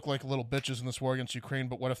 Russia does look like little bitches in this war against Ukraine,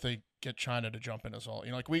 but what if they get China to jump in as well?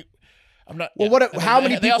 I'm not. Well, how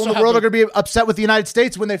many people in the world are going to be upset with the United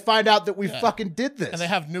States when they find out that we fucking did this? And they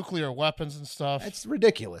have nuclear weapons and stuff. It's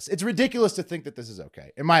ridiculous. It's ridiculous to think that this is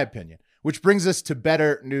okay, in my opinion. Which brings us to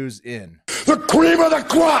better news in the cream of the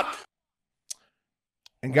crop.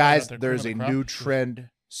 And guys, there's a new trend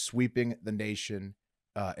sweeping the nation.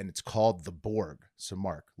 And it's called the Borg. So,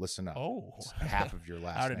 Mark, listen up. Oh, it's half of your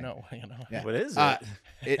last name. I didn't know. Yeah. What is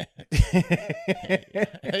it?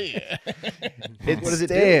 What does it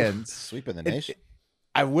stands do? Sweeping the nation.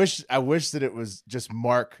 I wish that it was just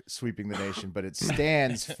Mark sweeping the nation, but it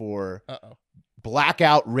stands for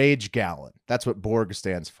Blackout Rage Gallon. That's what Borg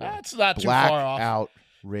stands for. That's not too far off. Blackout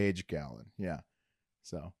Rage Gallon. Yeah.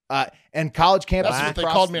 So, and college campuses. That's what they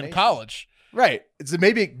called me in college. Right. It's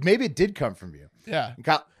maybe it did come from you. Yeah.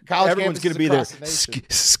 College Everyone's going to be there.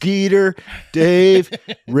 Skeeter, Dave,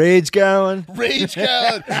 Rage Gallon. Rage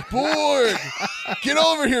Gallon. Borg. Get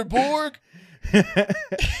over here, Borg.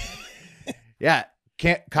 Yeah.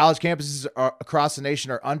 College campuses across the nation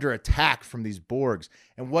are under attack from these Borgs.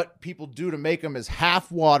 And what people do to make them is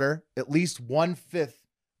half water, at least 1/5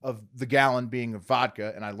 of the gallon being of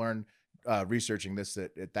vodka. And I learned researching this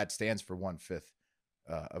that stands for 1/5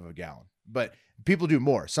 of a gallon. But people do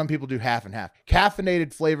more. Some people do half and half.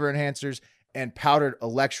 Caffeinated flavor enhancers and powdered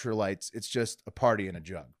electrolytes. It's just a party in a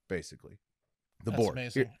jug, basically. The Borg.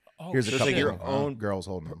 Here's a couple like your own girls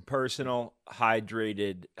holding them. Personal somewhat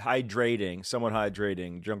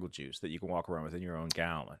hydrating jungle juice that you can walk around with in your own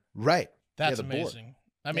gallon. Right. That's amazing.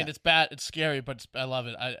 I mean, it's bad. It's scary, but I love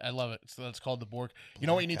it. I love it. So that's called the Borg. You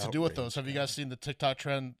know what you need to do with those? Have you guys seen the TikTok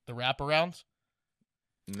trend, the wraparounds?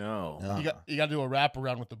 No. You got to do a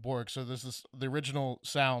wraparound with the Borg. So there's the original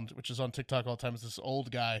sound, which is on TikTok all the time, is this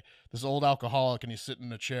old guy, this old alcoholic, and he's sitting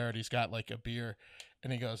in a chair and he's got like a beer,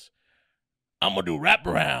 and he goes, "I'm gonna do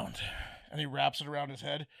wraparound," and he wraps it around his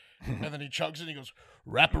head, and then he chugs it and he goes,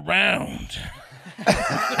 "Wrap around."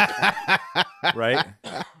 Right?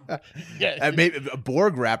 Yeah. Maybe a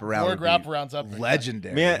Borg wraparound. Borg wraparound's up there.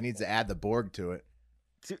 Legendary. Man. He needs to add the Borg to it.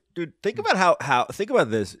 Dude, think about how think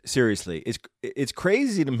about this seriously. It's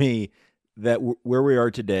crazy to me that where we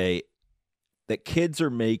are today, that kids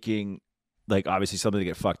are making, like, obviously something to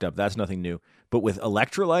get fucked up. That's nothing new. But with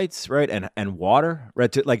electrolytes, right, and water,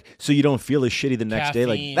 right, so you don't feel as shitty the next day.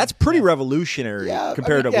 Like, that's pretty revolutionary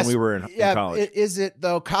compared to when we were in college. Is it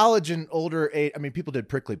though? College and older age. I mean, people did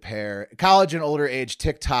prickly pear. College and older age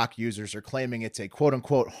TikTok users are claiming it's a quote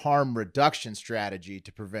unquote harm reduction strategy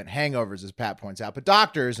to prevent hangovers, as Pat points out. But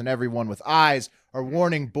doctors and everyone with eyes are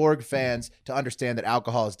warning Borg fans to understand that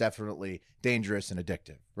alcohol is definitely dangerous and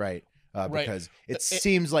addictive, right? Because it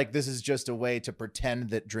seems like this is just a way to pretend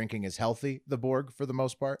that drinking is healthy, the Borg, for the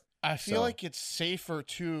most part. I feel like it's safer,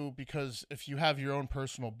 too, because if you have your own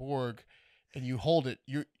personal Borg and you hold it,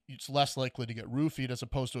 it's less likely to get roofied as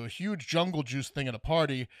opposed to a huge jungle juice thing at a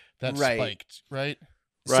party that's spiked, right?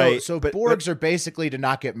 Right. So Borgs are basically to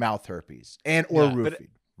not get mouth herpes or roofied.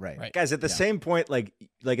 Right. Guys, at the same point, like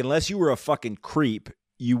unless you were a fucking creep,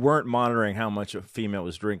 you weren't monitoring how much a female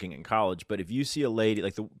was drinking in college. But if you see a lady,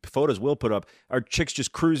 like the photos we'll put up, our chicks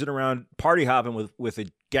just cruising around party hopping with a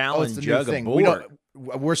gallon jug of Borg.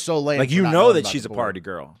 We're so lame. Like, you know that she's a party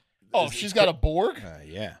girl. Oh, she's got a Borg?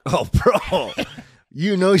 Yeah. Oh, bro.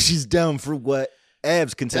 You know she's down for what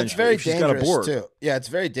Abs contention. That's very she's got a dangerous Borg. too. Yeah, it's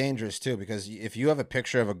very dangerous too, because if you have a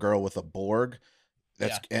picture of a girl with a Borg,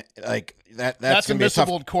 that's like that's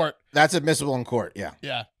admissible in court. That's admissible in court. Yeah.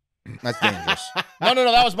 Yeah. That's dangerous. No,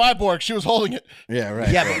 that was my Borg. She was holding it. Yeah, right.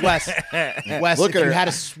 Yeah, but Wes, look if at her. You had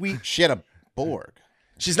a sweet... She had a Borg.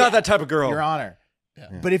 She's not that type of girl. Your Honor.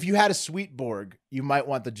 Yeah. But if you had a sweet Borg, you might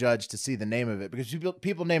want the judge to see the name of it, because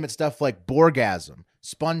people name it stuff like Borgasm,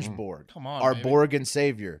 Sponge Borg, Come on, Our baby. Borg and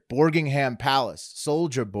Savior, Borgingham Palace,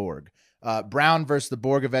 Soldier Borg, Brown versus the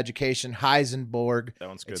Borg of Education, Heisenborg, That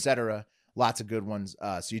one's good. etc. Lots of good ones.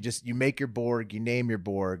 So you make your Borg, you name your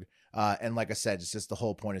Borg. And like I said, it's just the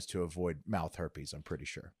whole point is to avoid mouth herpes, I'm pretty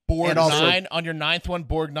sure. Borg and also, 9 on your 9th one,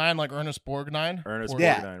 Borg 9, like Ernest Borg 9? Ernest Borg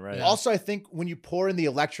Borg 9, right. Yeah. Also, I think when you pour in the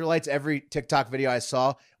electrolytes, every TikTok video I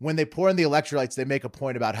saw, when they pour in the electrolytes, they make a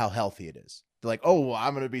point about how healthy it is. They're like, "Oh, well,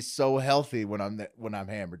 I'm going to be so healthy when I'm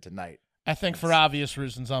hammered tonight." I think for obvious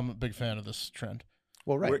reasons, I'm a big fan of this trend.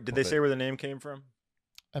 Well, right. Did they say where the name came from?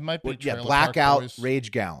 It might be Trailer Park Blackout Boys.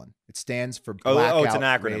 Rage Gallon. It stands for Blackout. Oh, it's an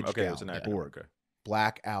acronym. Rage Okay, Gallon. it's an acronym. Borg. Okay.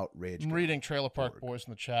 Blackout Rage. I'm reading Trailer Park Boys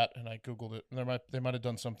in the chat, and I googled it. And they might have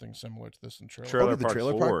done something similar to this in Did the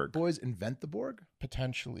Trailer Park Borg. Boys invent the Borg?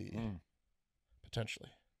 Potentially. Potentially.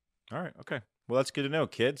 All right. Okay. Well, that's good to know,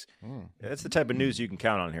 kids. That's the type of news you can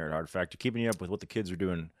count on here at Hard Factor, keeping you up with what the kids are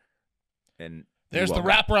doing. And there's the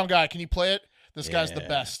wraparound guy. Can you play it? This guy's the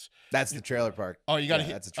best. That's the Trailer Park. Oh, you got to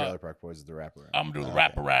hit. That's the Trailer Park Boys is the wraparound. I'm gonna do the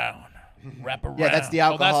wraparound. Wraparound. Yeah, that's the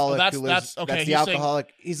alcoholic. That's okay. That's the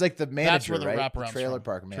alcoholic. He's like the manager, that's where the right? wraparound's Trailer from.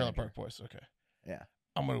 Park manager. Trailer Park Boys. Okay. Yeah.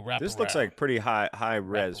 I'm gonna wrap. This looks like pretty high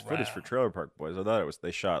res footage for Trailer Park Boys. I thought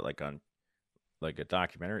they shot like on like a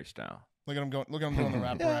documentary style. Look at him going. Look at him doing the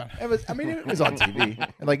wraparound. Yeah, it was on TV.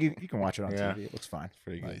 And like you can watch it on TV. It looks fine.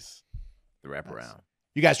 Pretty good. Nice. The wraparound.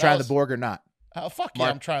 You guys trying the Borg or not? Oh fuck yeah!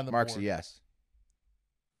 I'm trying the Mark's Borg. a yes.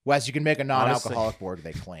 Wes, you can make a non-alcoholic Borg.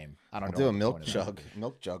 They claim. I don't know. Do a milk jug.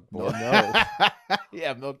 Milk jug Borg. No.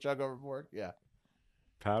 Yeah, milk jug over Borg. Yeah.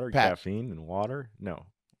 Powder, Pat. caffeine, and water? No.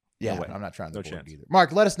 Yeah, No way. I'm not trying the No Borg chance. either.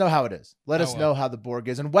 Mark, let us know how it is. Let us know how the Borg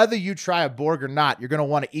is. And whether you try a Borg or not, you're going to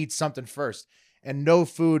want to eat something first. And no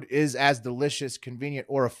food is as delicious, convenient,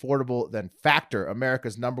 or affordable than Factor,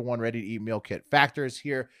 America's #1 ready-to-eat meal kit. Factor is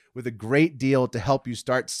here with a great deal to help you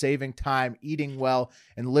start saving time, eating well,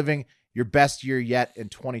 and living your best year yet in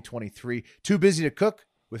 2023. Too busy to cook?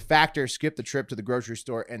 With Factor, skip the trip to the grocery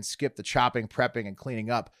store and skip the chopping, prepping, and cleaning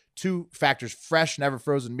up. 2 Factor's fresh, never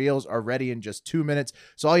frozen meals are ready in just 2 minutes.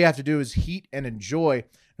 So all you have to do is heat and enjoy.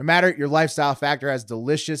 No matter your lifestyle, Factor has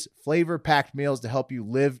delicious, flavor-packed meals to help you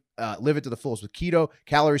live it to the fullest with keto,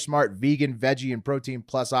 calorie smart, vegan, veggie, and protein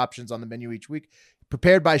plus options on the menu each week.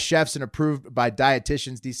 Prepared by chefs and approved by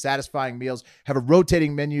dietitians, these satisfying meals have a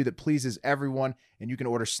rotating menu that pleases everyone, and you can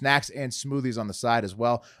order snacks and smoothies on the side as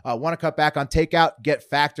well. Want to cut back on takeout? Get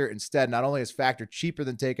Factor instead. Not only is Factor cheaper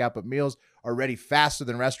than takeout, but meals are ready faster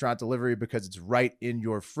than restaurant delivery because it's right in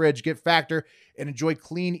your fridge. Get Factor and enjoy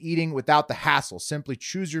clean eating without the hassle. Simply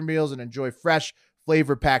choose your meals and enjoy fresh,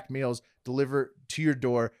 flavor-packed meals deliver to your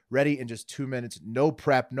door, ready in just 2 minutes. No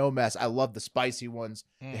prep, no mess. I love the spicy ones.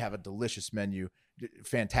 They have a delicious menu.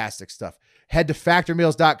 Fantastic stuff. Head to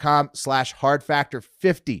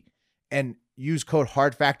factormeals.com/hardfactor50 and use code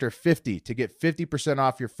hardfactor50 to get 50%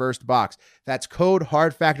 off your first box. That's code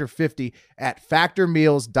hardfactor50 at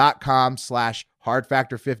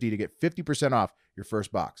factormeals.com/hardfactor50 to get 50% off your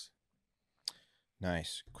first box.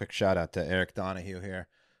 Nice. Quick shout out to Eric Donahue here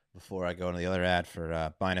before I go into the other ad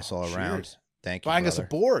for buying us all around. Cheers. Thank you, Buying us a brother.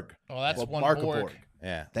 Borg. Oh, that's Well, one Mark a Borg.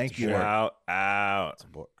 Yeah. Thank you, Eric. Shout out. It's a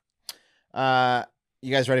Borg.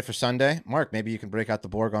 You guys ready for Sunday? Mark, maybe you can break out the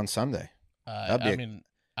Borg on Sunday.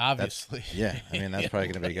 Obviously. That's probably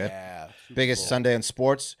going to be good. Yeah. Biggest Sunday in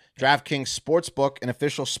sports. DraftKings Sportsbook, an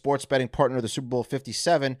official sports betting partner of the Super Bowl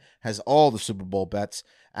 57, has all the Super Bowl bets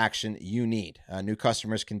action you need. New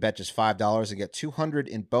customers can bet just $5 and get $200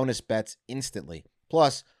 in bonus bets instantly.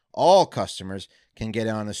 Plus, all customers can get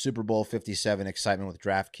in on the Super Bowl 57 excitement with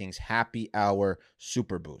DraftKings Happy Hour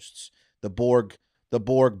Super Boosts. The Borg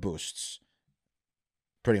Boosts,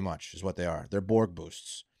 pretty much, is what they are. They're Borg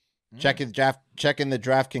Boosts. Check in the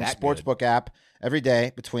DraftKings Sportsbook app every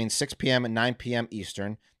day between 6 p.m. and 9 p.m.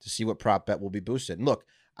 Eastern to see what prop bet will be boosted. And look,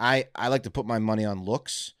 I like to put my money on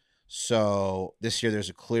looks. So this year there's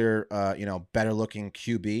a clear, better looking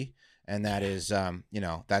QB, and that is,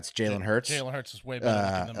 that's Jalen Hurts. Jalen Hurts is way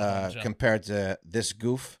better looking than Mahomes, yeah. Compared to this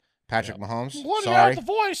goof, Patrick Mahomes. What? Sorry. You have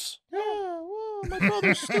the voice. Yeah, well, my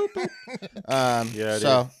brother's stupid.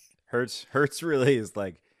 Dude. Hurts really is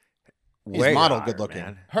like. He's model good looking.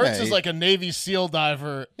 Man. Hurts is like a Navy SEAL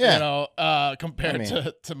diver, compared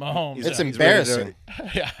to Mahomes. It's embarrassing.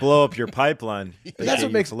 Blow up your pipeline. That's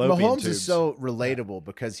what makes Mahomes tubes. is so relatable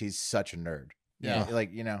because he's such a nerd. Yeah. I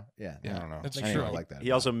don't know. It's I true. like that.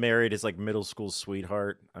 He also married his middle school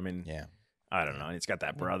sweetheart. I mean, yeah. I don't know. He's got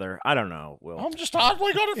that brother. I don't know. Will. I'm just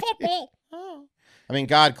halfway good at football. I mean,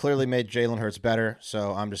 God clearly made Jalen Hurts better,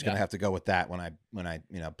 so I'm just gonna have to go with that when I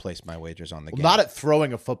place my wagers on the game. Not at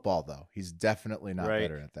throwing a football though. He's definitely not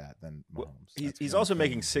better at that than Mahomes. He's also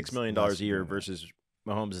making $6 million a year versus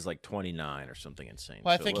Mahomes is like 29 or something insane.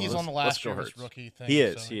 Well, I think he's on the last year of his rookie thing. He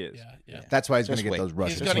is. Yeah. That's why he's going to get those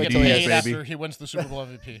rushes. He's going to get paid after he wins the Super Bowl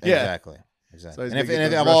MVP. Exactly. So and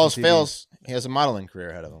if all else fails, he has a modeling career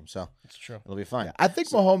ahead of him. So it's true. It'll be fine. Yeah, I think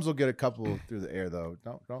Mahomes will get a couple through the air though.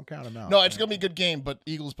 Don't count him out. No, it's going to be a good game, but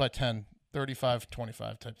Eagles by 10,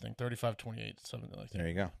 35-25 type thing, 35-28, something like that. There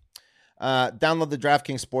you go. Download the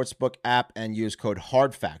DraftKings Sportsbook app and use code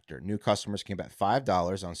HARDFACTOR. New customers can bet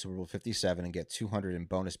 $5 on Super Bowl 57 and get $200 in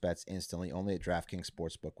bonus bets instantly only at DraftKings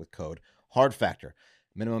Sportsbook with code HARDFACTOR.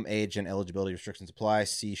 Minimum age and eligibility restrictions apply.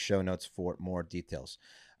 See show notes for more details.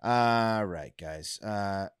 All right, guys.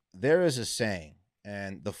 There is a saying,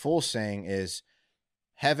 and the full saying is,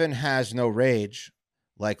 heaven has no rage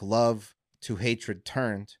like love to hatred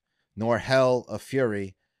turned, nor hell a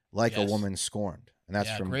fury like a woman scorned. And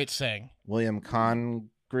that's from great saying. William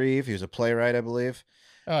Congreve. He was a playwright, I believe.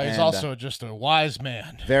 He's also just a wise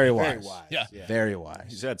man. Very wise. Very wise. Yeah. Very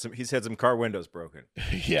wise. He's had some car windows broken.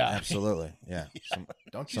 Yeah. Absolutely. Yeah.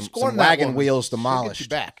 Don't you some wagon wheels demolished. Get you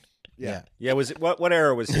back. Yeah. Was it what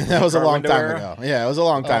era was he? That was a long time ago. Yeah, it was a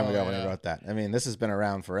long time ago when he wrote that. I mean, this has been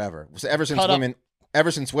around forever.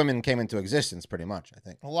 Ever since women came into existence, pretty much, I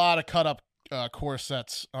think. A lot of cut up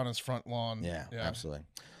corsets on his front lawn. Yeah, absolutely.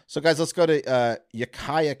 So, guys, let's go to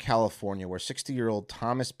Ukiah, California, where 60-year-old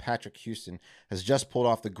Thomas Patrick Houston has just pulled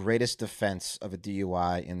off the greatest defense of a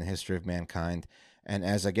DUI in the history of mankind, and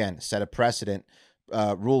has, again, set a precedent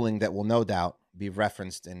ruling that will no doubt be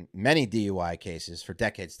referenced in many DUI cases for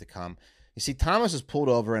decades to come. You see, Thomas was pulled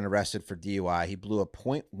over and arrested for DUI. He blew a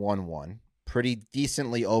 .11, pretty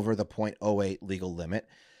decently over the .08 legal limit.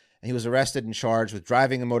 And he was arrested and charged with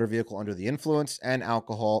driving a motor vehicle under the influence and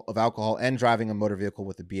alcohol and driving a motor vehicle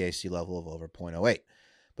with a BAC level of over .08.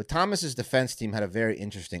 But Thomas's defense team had a very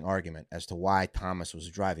interesting argument as to why Thomas was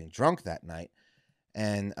driving drunk that night.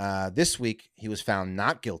 And this week, he was found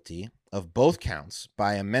not guilty of both counts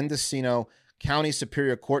by a Mendocino County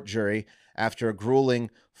Superior Court jury after a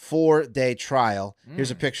grueling 4-day trial.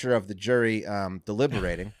 Here's a picture of the jury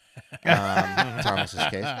deliberating Thomas's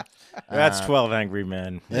case. That's 12 angry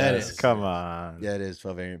men. That is. Come on. Yeah, it is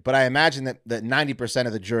 12 angry. But I imagine that 90%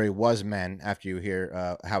 of the jury was men after you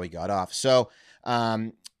hear how he got off. So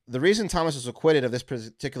the reason Thomas was acquitted of this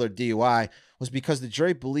particular DUI was because the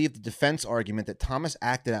jury believed the defense argument that Thomas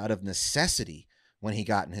acted out of necessity when he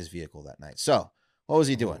got in his vehicle that night. So what was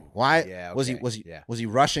he doing? Why was he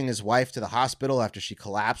rushing his wife to the hospital after she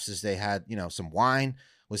collapsed as they had, some wine?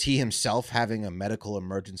 Was he himself having a medical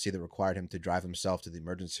emergency that required him to drive himself to the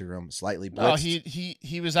emergency room slightly blitzed? No,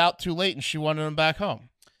 he was out too late and she wanted him back home.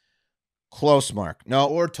 Close, Mark. No.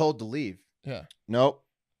 Or told to leave. Yeah. Nope.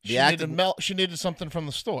 She needed something from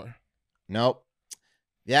the store. Nope.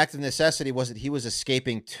 The act of necessity was that he was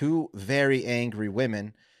escaping two very angry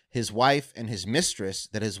women, his wife and his mistress,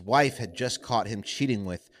 that his wife had just caught him cheating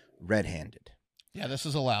with red-handed. Yeah, this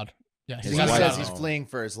is allowed. Yeah, he says he's fleeing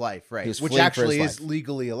for his life, right? Which actually is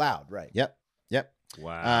legally allowed, right? Yep.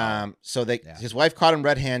 Wow. So his wife caught him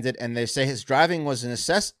red-handed, and they say his driving was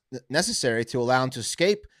necessary to allow him to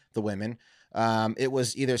escape the women. It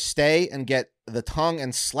was either stay and get the tongue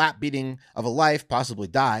and slap beating of a life, possibly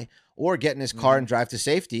die, or get in his car and drive to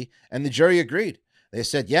safety. And the jury agreed. They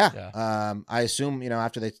said, yeah. I assume,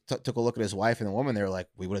 after they took a look at his wife and the woman, they were like,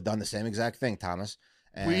 we would have done the same exact thing, Thomas.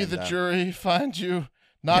 And, we, the jury, find you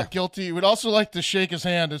not guilty. We'd also like to shake his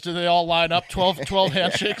hand. Do they all line up, 12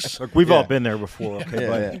 handshakes? Look, we've all been there before,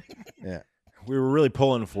 okay? Yeah. We were really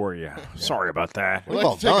pulling for you. Sorry about that. We'd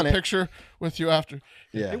like to take a picture with you after.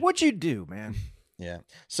 Yeah. Hey, what'd you do, man? Yeah.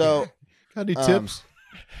 So, got any tips?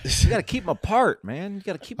 You got to keep them apart, man. You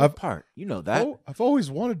got to keep them apart. You know that. I've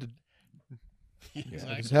always wanted to. Exactly.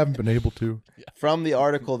 I just haven't been able to. From the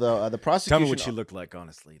article, though, the prosecution. Tell me what she looked like,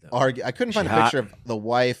 honestly, though. I couldn't find a picture of the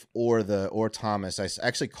wife or Thomas. I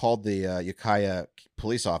actually called the Ukiah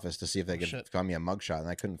police office to see if they could find me a mugshot, and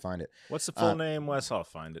I couldn't find it. What's the full name, Wes? I'll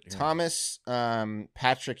find it. Here. Thomas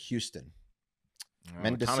Patrick Houston.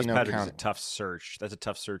 Mendocino Thomas Patrick County. is a tough search. That's a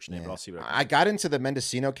tough search name, but I'll see what I got into the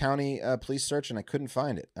Mendocino County police search, and I couldn't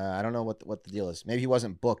find it. I don't know what the deal is. Maybe he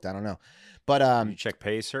wasn't booked. I don't know. But you check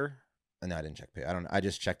Pacer? No, I didn't check pay. I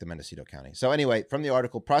just checked the Mendocino County. So anyway, from the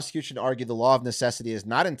article, prosecution argued the law of necessity is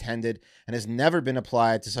not intended and has never been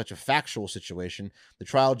applied to such a factual situation. The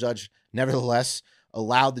trial judge, nevertheless,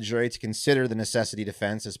 allowed the jury to consider the necessity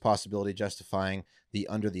defense as possibility justifying the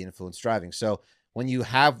under the influence driving. So when you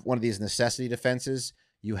have one of these necessity defenses,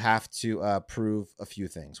 you have to prove a few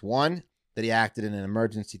things. One, that he acted in an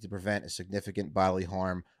emergency to prevent a significant bodily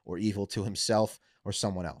harm or evil to himself or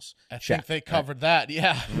someone else. I think they covered that.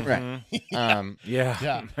 Yeah. Right.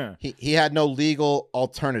 Yeah. He had no legal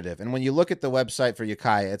alternative. And when you look at the website for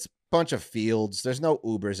Ukiah, it's a bunch of fields. There's no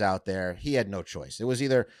Ubers out there. He had no choice. It was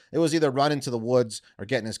either run into the woods or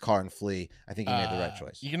get in his car and flee. I think he made the right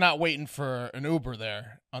choice. You're not waiting for an Uber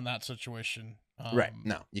there on that situation. Right.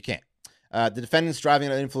 No, you can't. The defendant's driving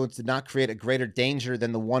under influence did not create a greater danger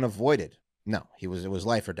than the one avoided. No, it was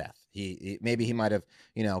life or death. He maybe he might have,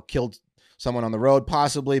 killed someone on the road,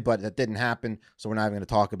 possibly, but that didn't happen, so we're not even going to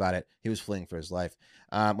talk about it. He was fleeing for his life.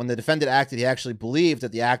 When the defendant acted, he actually believed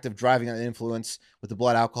that the act of driving under influence with the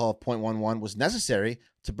blood alcohol of 0.11 was necessary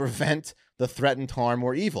to prevent the threatened harm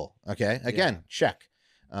or evil. Okay, again, check.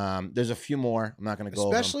 There's a few more. I'm not going to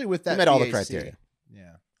go especially over them. with that. He met all the VAC. criteria.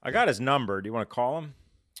 Yeah, I got his number. Do you want to call him?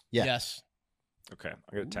 Yeah. Yes. Okay, I'm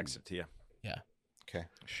going to text it to you. Yeah. Okay.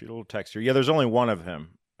 Shoot a little text here. Yeah, there's only one of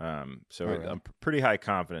him. So really? I'm pretty high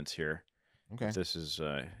confidence here. Okay. This is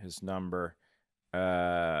his number.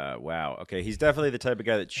 Wow. Okay, he's definitely the type of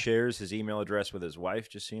guy that shares his email address with his wife,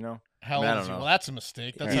 just so you know. How old is he? Well, that's a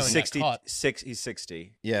mistake. That's he's how he got caught. 66. He's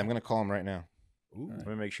 60. Yeah, I'm going to call him right now. Ooh. Let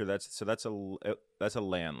me make sure that's a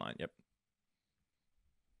landline. Yep.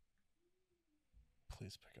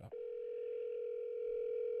 Please pick up.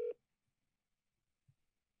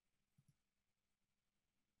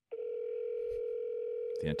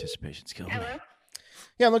 The anticipation's killing me. Hello?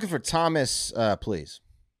 Yeah, I'm looking for Thomas, please.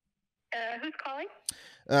 Who's calling?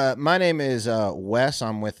 My name is Wes.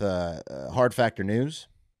 I'm with Hard Factor News.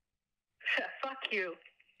 Fuck you.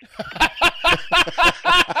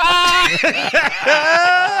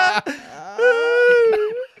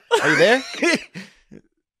 Are you there?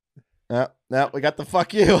 No, we got the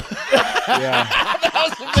fuck you. Yeah. That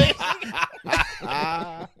was amazing.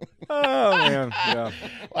 Oh man, yeah.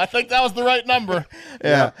 Well, I think that was the right number.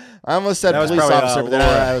 Yeah. I almost said That was police probably, officer, but then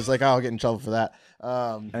Laura. I was like, oh, I'll get in trouble for that.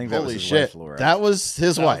 I think that was Holy his shit. wife, Laura. That was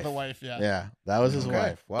his That was wife. the wife, yeah. Yeah, that was his Okay.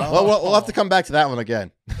 wife. Wow. Well, we'll have to come back to that one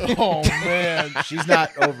again. Oh man, she's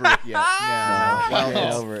not over it yet. No, Well,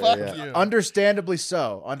 well, over it, fuck yeah. you. understandably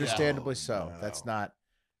so. Understandably so. That's not.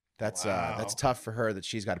 That's tough for her that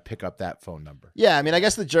she's got to pick up that phone number. Yeah, I mean, I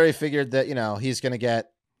guess the jury figured that, he's going to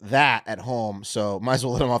get that at home, so might as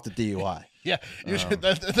well let him off the DUI. Yeah,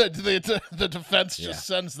 the defense just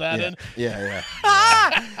sends that in. Yeah.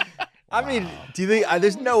 I mean, do you think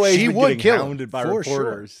there's no way She he's would getting kill him, hounded by for sure.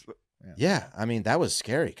 reporters? Yeah, I mean, that was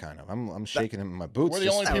scary, kind of. I'm shaking him in my boots. We're the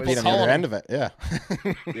just only to people beat him on the calling other end of it. Yeah.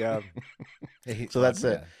 Yeah. So that's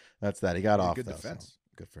it. That's that. He got off. Good though, defense. so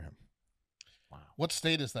good for him. What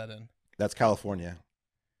state is that in? That's California.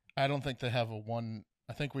 I don't think they have a one.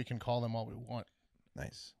 I think we can call them all we want.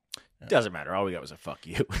 Nice. Doesn't matter. All we got was a fuck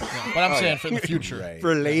you. Yeah, but I'm saying for the future. Right.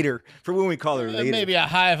 For later. For when we call her later. Maybe a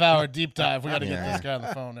Hive Hour deep dive. We got to get this guy on the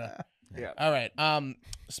phone now. Yeah. All right.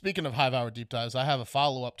 Speaking of Hive Hour deep dives, I have a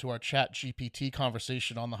follow-up to our Chat GPT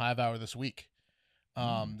conversation on the Hive Hour this week.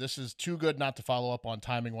 This is too good not to follow up on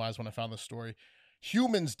timing-wise when I found this story.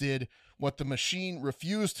 Humans did what the machine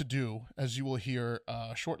refused to do, as you will hear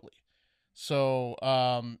shortly. So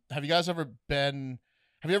have you guys ever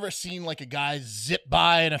seen like a guy zip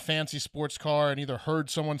by in a fancy sports car and either heard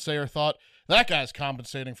someone say or thought, that guy's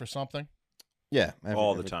compensating for something? Yeah.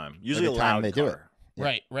 All the time. Usually a every time loud they car. do it.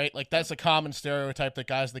 Yeah. Right. Like that's a common stereotype that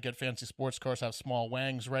guys that get fancy sports cars have small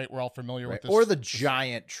wangs, right? We're all familiar with this. Or the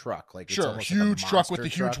giant truck, like it's sure, almost like a huge truck with the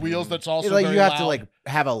monster huge truck. wheels. That's also like very you have loud. to like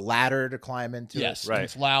have a ladder to climb into. Yes, it. Right.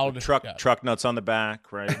 It's loud. Truck nuts on the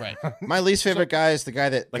back, right? Right. My least favorite guy is the guy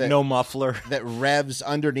that no muffler. that revs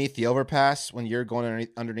underneath the overpass when you're going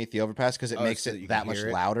underneath the overpass because it Oh, makes so it you that can much hear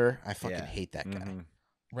it? louder. I fucking Yeah. hate that guy. Mm-hmm.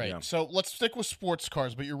 Right. Yeah. So let's stick with sports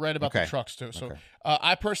cars, but you're right about the Okay. trucks too. So Okay.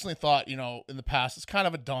 I personally thought, in the past, it's kind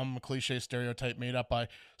of a dumb cliche stereotype made up by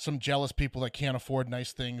some jealous people that can't afford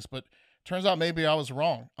nice things. But turns out maybe I was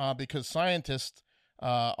wrong because scientists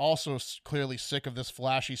also clearly sick of this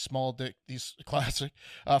flashy small dick, these classic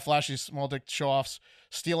flashy small dick show-offs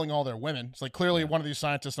stealing all their women. It's like clearly one of these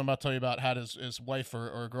scientists I'm about to tell you about had his wife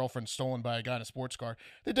or girlfriend stolen by a guy in a sports car.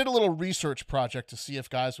 They did a little research project to see if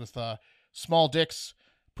guys with small dicks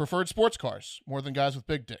preferred sports cars more than guys with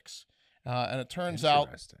big dicks, and it turns out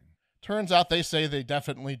they say they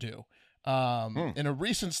definitely do. In a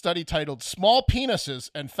recent study titled "Small Penises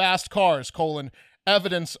and Fast Cars: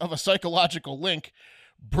 Evidence of a Psychological Link,"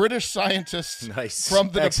 British scientists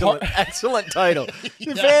from the excellent title.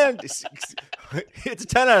 Yeah. It's a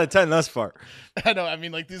 10 out of 10 thus far. I know. I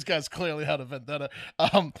mean, like these guys clearly had a vendetta.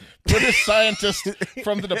 British scientists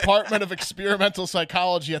from the Department of Experimental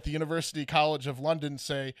Psychology at the University College of London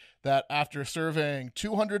say that after surveying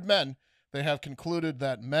 200 men, they have concluded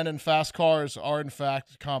that men in fast cars are in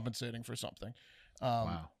fact compensating for something.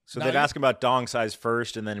 Wow. So they'd ask them about dong size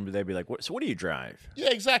first, and then they'd be like, so what do you drive? Yeah,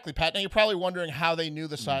 exactly, Pat. Now, you're probably wondering how they knew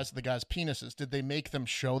the size of the guy's penises. Did they make them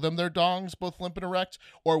show them their dongs, both limp and erect?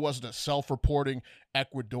 Or was it a self-reporting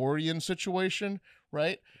Ecuadorian situation,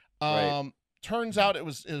 right? Turns out it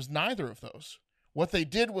was neither of those. What they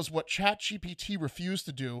did was what ChatGPT refused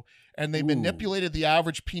to do, and they manipulated the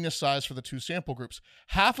average penis size for the two sample groups.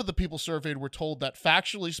 Half of the people surveyed were told that,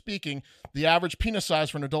 factually speaking, the average penis size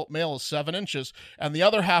for an adult male is 7 inches, and the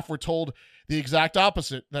other half were told the exact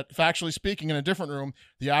opposite, that factually speaking, in a different room,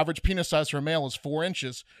 the average penis size for a male is 4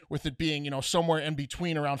 inches, with it being, somewhere in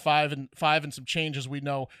between around 5 and some change, as we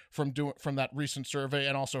know from that recent survey,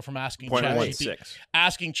 and also from asking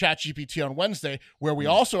ChatGPT on Wednesday, where we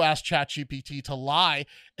also asked ChatGPT to lie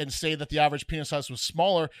and say that the average penis size was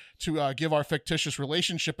smaller to give our fictitious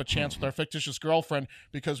relationship a chance with our fictitious girlfriend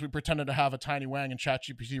because we pretended to have a tiny wang, and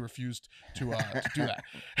ChatGPT refused to do that.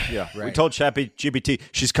 Yeah, right. We told ChatGPT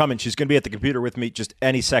she's coming. She's going to be at the computer with me just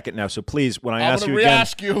any second now. So please, when I ask you again,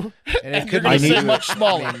 and you're going to say much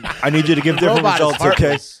smaller. I need you to give different results.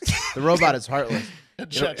 Okay. The robot is heartless. And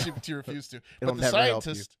ChatGPT refused to. But the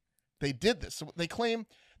scientists, they did this. So they claim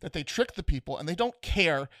that they trick the people and they don't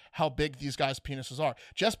care how big these guys' penises are.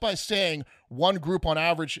 Just by saying one group on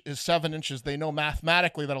average is 7 inches, they know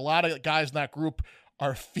mathematically that a lot of guys in that group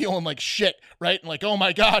are feeling like shit, right? And like, oh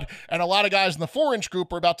my God. And a lot of guys in the 4-inch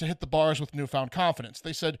group are about to hit the bars with newfound confidence.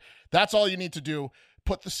 They said, that's all you need to do.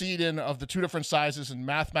 Put the seed in of the two different sizes, and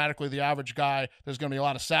mathematically the average guy, there's going to be a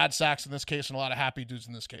lot of sad sacks in this case and a lot of happy dudes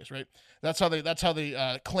in this case, right? That's how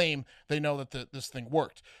they claim they know that this thing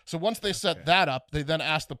worked. So once they set that up, they then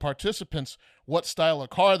asked the participants what style of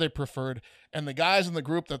car they preferred, and the guys in the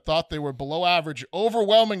group that thought they were below average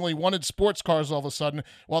overwhelmingly wanted sports cars all of a sudden,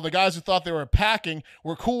 while the guys who thought they were packing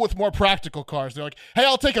were cool with more practical cars. They're like, hey,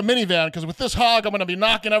 I'll take a minivan because with this hog, I'm going to be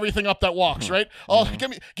knocking everything up that walks, right?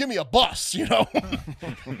 Give me a bus,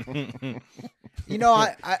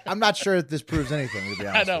 I'm not sure if this proves anything, to be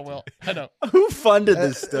honest. I know, Will. I know. Who funded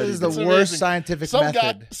this study? This is the worst scientific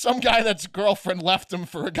method. Some guy that's girlfriend left him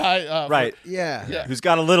for a guy. Right. Yeah. Who's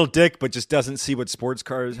got a little dick but just doesn't see what how sports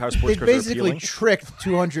cars are appealing. They basically tricked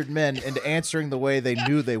 200 men into answering the way they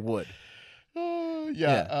knew they would.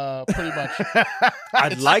 Pretty much.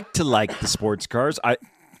 I'd like to like the sports cars.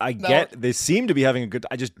 I get they seem to be having a good.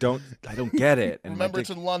 I don't get it. And remember, it's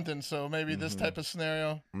in London, so maybe this type of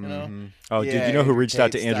scenario. Oh, did you know who reached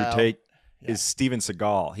out to Andrew Tate? Is Steven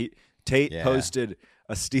Seagal. Tate posted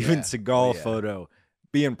a Steven Seagal photo,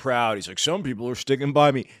 being proud. He's like, some people are sticking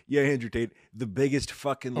by me. Yeah, Andrew Tate, the biggest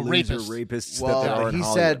fucking loser rapists that there are in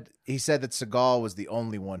Hollywood. He said that Seagal was the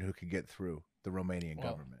only one who could get through. the Romanian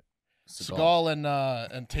government. Seagal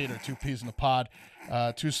and Tater, 2 peas in a pod,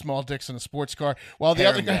 2 small dicks in a sports car. While the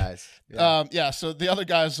Harem other guys. so the other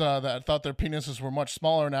guys that thought their penises were much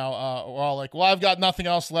smaller now were all like, well, I've got nothing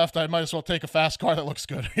else left. I might as well take a fast car that looks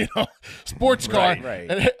good, sports car.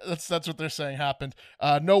 Right. And that's what they're saying happened.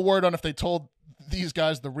 No word on if they told these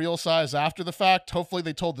guys the real size after the fact. Hopefully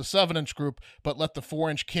they told the 7-inch group, but let the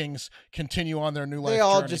 4-inch kings continue on their new life They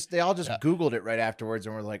all journey. just Googled it right afterwards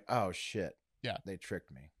and were like, oh shit. Yeah. They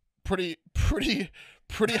tricked me.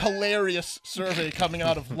 Pretty hilarious survey coming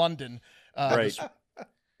out of London. Right.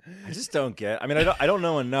 I just don't get. I mean, I don't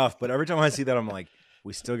know enough, but every time I see that, I'm like,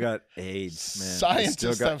 we still got AIDS, man. Scientists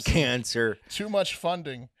we still got have cancer. Too much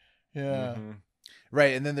funding. Yeah. Mm-hmm.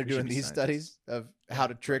 Right, and then they're We should doing be these studies of how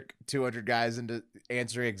to trick 200 guys into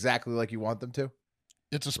answering exactly like you want them to.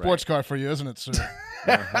 It's a sports car for you, isn't it, sir?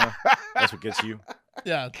 That's what gets you.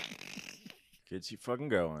 Yeah. Gets you fucking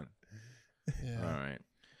going. Yeah.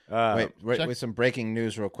 All right. Wait, with some breaking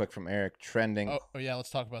news real quick from Eric. Trending. Oh, yeah, let's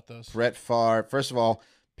talk about those. Brett Favre. First of all,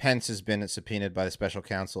 Pence has been subpoenaed by the special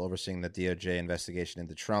counsel overseeing the DOJ investigation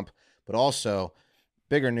into Trump. But also,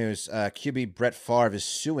 bigger news, QB Brett Favre is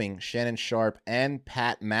suing Shannon Sharp and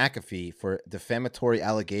Pat McAfee for defamatory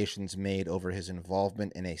allegations made over his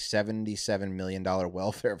involvement in a $77 million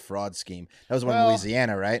welfare fraud scheme. That was one in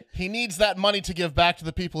Louisiana, right? He needs that money to give back to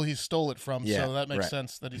the people he stole it from, Yeah, so that makes right.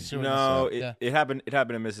 sense that he's suing No, them. it happened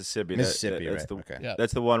in Mississippi. Mississippi, that's right, okay. Yeah.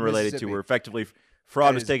 That's the one related to Mississippi. where effectively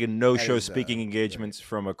fraud That was is- taking that no-show is, speaking engagements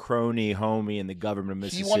from a crony homie in the government of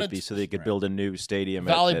He Mississippi wanted- so they could build a new stadium.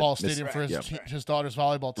 at Volleyball Miss- stadium for Yeah. his daughter's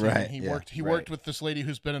volleyball team. Right, And he yeah, worked with this lady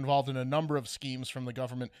who's been involved in a number of schemes from the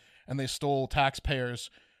government, and they stole taxpayers'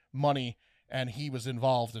 money, and he was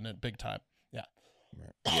involved in it big time. Yeah.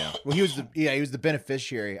 Yeah. Well, he was the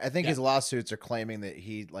beneficiary. I think Yeah. his lawsuits are claiming that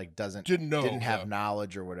he didn't have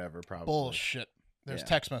knowledge or whatever. Probably Bullshit. There's Yeah.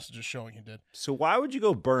 text messages showing he did. So why would you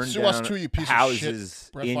go burn Sue down us too, you piece houses of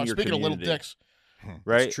shit. Brett in Favre. your Speaking community? of little dicks.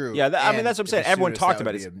 Right? It's true. Yeah, I mean, And that's what I'm if saying. they Everyone sued us, talked that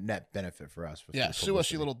about would it. be a net benefit for us. Yeah, the sue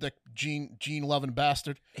us, you publicity. little dick, Gene loving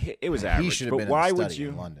bastard. It was He average. should have But been why in the would study you?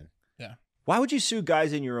 in London. Yeah. Why would you sue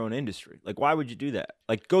guys in your own industry? Like, why would you do that?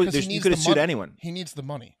 Like, go. Because he You needs could the have sued money. anyone. He needs the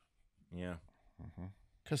money Yeah.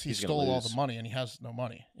 because he He's gonna stole all lose. the money and he has no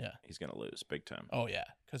money. Yeah. He's gonna lose big time. Oh yeah,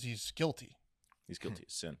 because he's guilty. He's guilty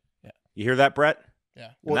of sin. Yeah. You hear that, Brett?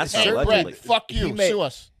 Yeah. And that's Hey, allegedly. Brett, fuck you. He may- Sue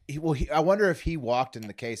us. I wonder if he walked in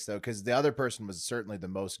the case though, because the other person was certainly the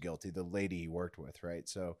most guilty, the lady he worked with, right?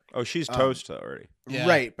 So Oh, she's toast already. Yeah.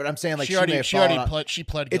 right, but I'm saying like she she already may have fallen on- she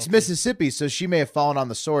pled It's guilty. Mississippi, so she may have fallen on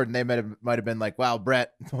the sword, and they might have been like, "Wow,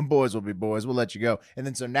 Brett, boys will be boys. We'll let you go." And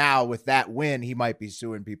then so now with that win, he might be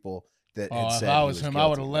suing people that had Oh, said if I he was him, I guilty.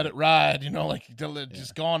 would have let it ride. Like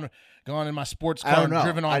just gone in my sports I car don't and know.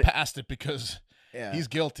 driven on past it because Yeah. he's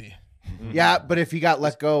guilty. Yeah, but if he got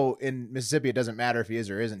let go in Mississippi, it doesn't matter if he is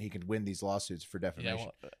or isn't. He could win these lawsuits for Yeah, defamation.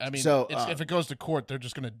 well, I mean, So, if it goes to court, they're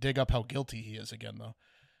just going to dig up how guilty he is again, though.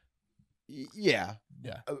 Yeah,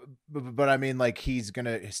 Yeah. but I mean, like he's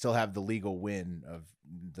gonna still have the legal win of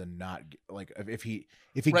the not like if he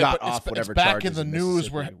Right, got but off whatever it's back charges in the news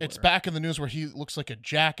where Mississippi it's were. back in the news where he looks like a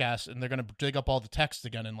jackass, and they're going to dig up all the text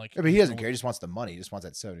again and like. Yeah, but he doesn't care. He just wants the money. He just wants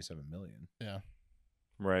that 77 million. Yeah.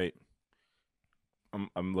 Right.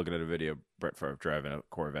 I'm looking at a video of Brett Favre driving a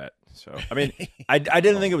Corvette. So I mean, I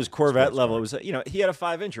didn't think it was Corvette level. It was he had a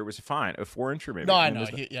 5-incher. It was fine. A 4-incher maybe. No, I mean, know.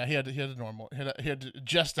 it was- He had a normal. He had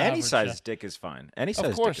just any average, size yeah. dick is fine. Any size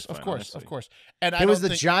Of course, dick is fine. of course, honestly. of course. And It I was don't the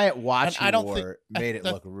think- giant watch and I he don't wore think- made it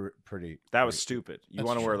that- look pretty. That was stupid. You That's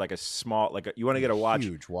want to wear true. like a small, you want to get a watch,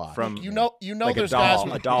 Huge watch. from You know, like there's a doll, guys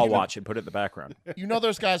with a doll you know- watch, and put it in the background. You know,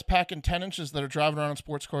 there's guys packing 10 inches that are driving around in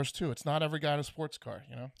sports cars too. It's not every guy in a sports car.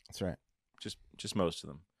 That's right. Just most of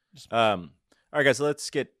them. All right, guys, let's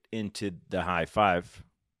get into the high five.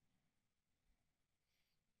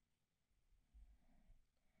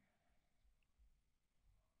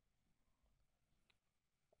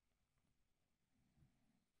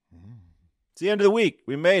 It's the end of the week.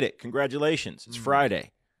 We made it. Congratulations. It's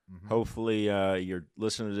Friday. Hopefully you're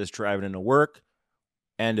listening to this driving into work.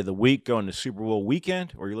 End of the week, going to Super Bowl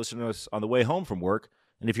weekend, or you're listening to us on the way home from work.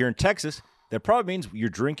 And if you're in Texas, that probably means you're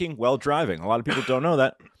drinking while driving. A lot of people don't know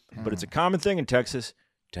that, but it's a common thing in Texas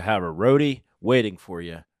to have a roadie waiting for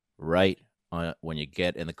you right when you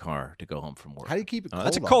get in the car to go home from work. How do you keep it cold?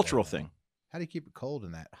 That's a out cultural there, thing. How do you keep it cold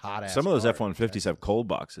in that hot ass? Some of those car? F-150s have cold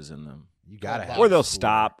boxes in them. You gotta have. Or they'll cooler.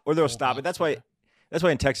 stop. Or they'll Cold stop box, it. That's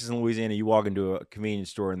why in Texas and Louisiana you walk into a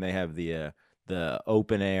convenience store and they have the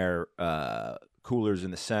open air coolers in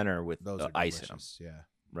the center with Those are ice in them. delicious, yeah.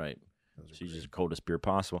 Right. She's just the coldest beer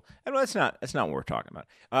possible. And that's not what we're talking about.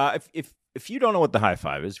 If you don't know what the high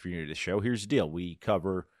five is, if you're new to the show, here's the deal. We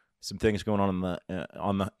cover some things going on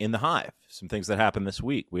in the hive, some things that happened this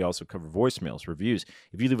week. We also cover voicemails, reviews.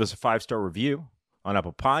 If you leave us a 5-star review on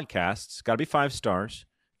Apple Podcasts, got to be 5 stars.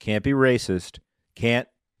 Can't be racist. Can't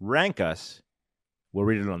rank us. We'll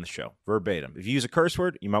read it on the show verbatim. If you use a curse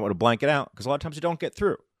word, you might want to blank it out because a lot of times you don't get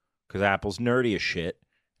through because Apple's nerdy as shit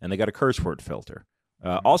and they got a curse word filter.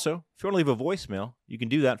 Also, if you want to leave a voicemail, you can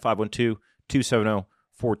do that,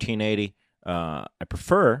 512-270-1480. I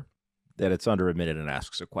prefer that it's under a minute and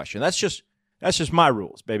asks a question. That's just my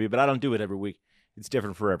rules, baby, but I don't do it every week. It's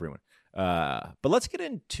different for everyone. But let's get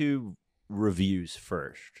into reviews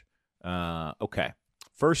first. Okay.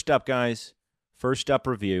 First up, guys. First up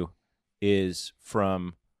review is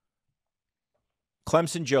from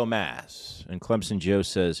Clemson Joe Mass. And Clemson Joe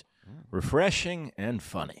says, refreshing and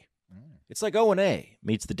funny. It's like O&A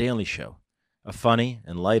meets The Daily Show, a funny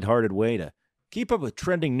and lighthearted way to keep up with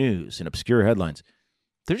trending news and obscure headlines.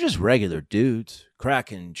 They're just regular dudes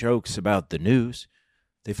cracking jokes about the news.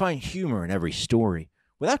 They find humor in every story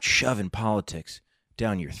without shoving politics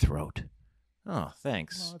down your throat. Oh,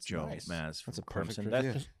 thanks, Joe Maz. That's a perfect Clemson.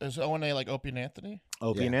 review. Is O&A like Opie and Anthony?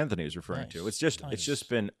 Opie and Anthony is referring to. It's just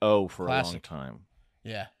been for Classic. a long time.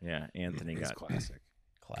 Yeah. Yeah, Anthony got classic.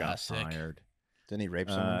 got fired. Didn't he rape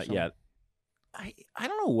someone? Or something? Yeah. I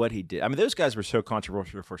don't know what he did. I mean, those guys were so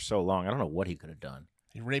controversial for so long. I don't know what he could have done.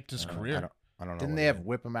 He raped his career. I don't know. Didn't they have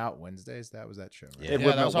Whip 'em Out Wednesdays? That was that show. Right?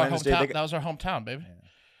 Yeah, that was our hometown. That was our hometown, baby.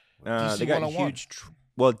 They got huge.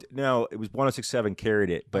 Well, no, it was 106.7 carried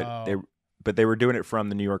it, but they were doing it from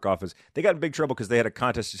the New York office. They got in big trouble because they had a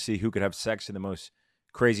contest to see who could have sex in the most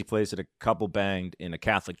crazy place that a couple banged in a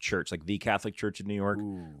Catholic church, like the Catholic Church in New York.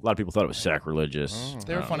 A lot of people thought it was sacrilegious.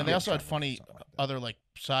 They were funny. They also had funny other like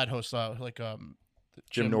side hosts, like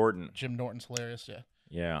Jim Norton. Jim Norton's hilarious.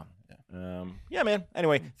 Yeah. Yeah, man.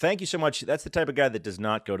 Anyway, thank you so much. That's the type of guy that does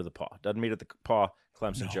not go to the Paw. Doesn't meet at the Paw.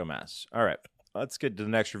 Clemson Joe Mass. All right, let's get to the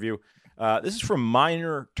next review. This is from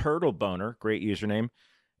Minor Turtle Boner. Great username.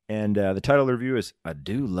 And the title of the review is "I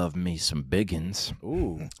Do Love Me Some Biggins."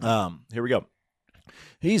 Ooh. Here we go.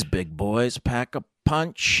 These big boys pack a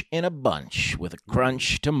punch in a bunch with a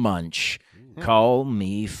crunch to munch. Call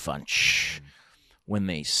me Funch. When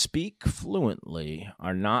they speak fluently,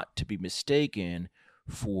 are not to be mistaken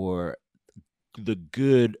for the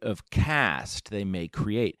good of caste they may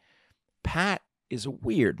create. Pat is a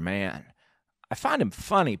weird man. I find him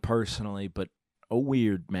funny personally, but a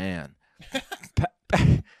weird man.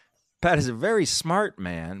 Pat is a very smart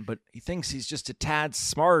man, but he thinks he's just a tad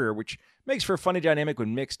smarter, which makes for a funny dynamic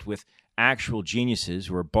when mixed with actual geniuses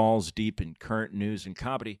who are balls deep in current news and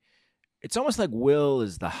comedy. It's almost like Will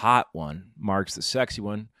is the hot one, Mark's the sexy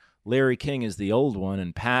one, Larry King is the old one,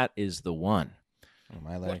 and Pat is the one. Oh,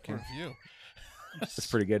 my Larry King. Review. That's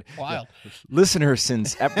pretty good. Wild. Yeah. Listener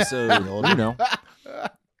since episode,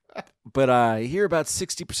 But I hear about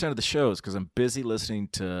 60% of the shows because I'm busy listening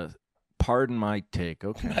to Pardon My Take.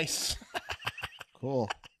 Okay. Nice. Cool.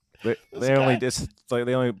 They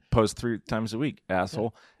only post 3 times a week,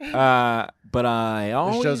 asshole. But I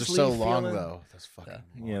always the shows are so leave long feeling, though. That's fucking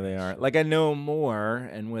yeah, they are. Like I know more,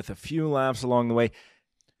 and with a few laughs along the way.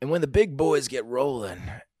 And when the big boys get rolling,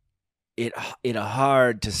 it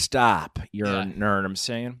hard to stop. You know what I'm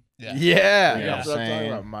saying? Yeah. That's what I'm talking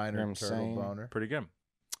about. Minor Turtle Boner. Pretty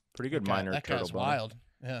good. Minor that Turtle guy's Boner. wild.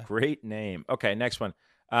 Yeah. Great name. Okay, next one.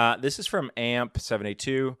 This is from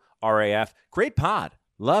AMP782 RAF. Great pod.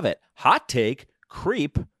 Love it. Hot take.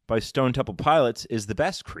 Creep by Stone Temple Pilots is the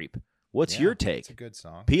best creep. What's your take? It's a good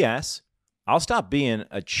song. P.S. I'll stop being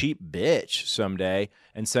a cheap bitch someday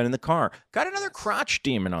and send in the car. Got another crotch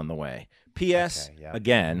demon on the way. P.S.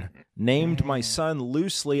 Again, named my son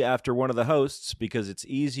loosely after one of the hosts because it's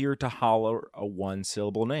easier to holler a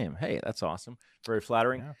one-syllable name. Hey, that's awesome. Very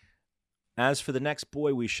flattering. Yeah. As for the next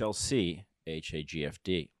boy we shall see,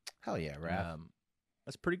 HAGFD. Hell yeah, Raph.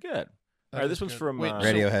 That's pretty good. All right, this one's from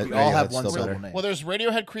Radiohead. We all have Radiohead's one still syllable better. name. Well, there's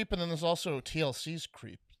Radiohead Creep, and then there's also TLC's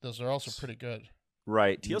Creep. Those are also pretty good.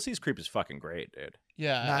 Right. TLC's Creep is fucking great, dude.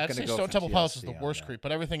 Yeah, Not I'd gonna say go Stone for Temple Pilots is TLC the on worst that. Creep,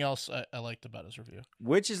 but everything else I liked about his review.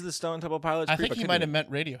 Which is the Stone Temple Pilots I Creep? think he couldn't might have even- meant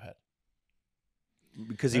Radiohead.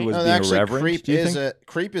 Because he was No, being actually, irreverent. Creep do you is think?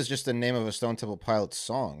 Creep is just the name of a Stone Temple Pilots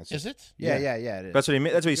song. It's Is just, it? Yeah, it is. That's what he.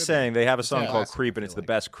 That's what he's saying. They have a song Yeah. called "Creep," and it's the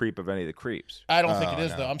best creep of any of the creeps. I don't think it Oh,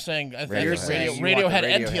 is no. though. I'm saying I think Radiohead. You're saying you want the Radiohead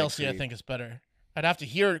and Radiohead TLC I Creep. think is better. I'd have to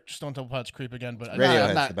hear Stone Temple Pilots Creep again, but Radiohead's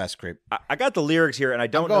I'm not- the best Creep. I got the lyrics here, and I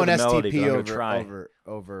don't I'm know going the melody, STP but I'm over gonna try.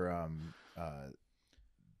 over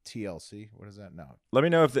TLC. What is that? No. Let me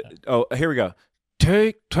know if the. Oh, here we go.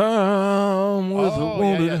 Take time with a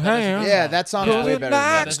wounded hand. Yeah, that song's way better than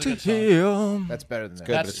that. That's a good song. That's better than that.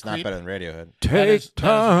 Good, That's but it's not Creep. better than Radiohead. Take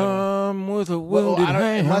time with a wounded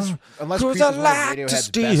hand. Unless 'cause Creep I is one of like to Radiohead's best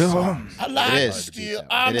steal. songs. I like It to is. steal.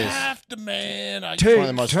 I'm It is. half the man. I Take one of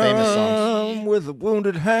the most famous songs. time with a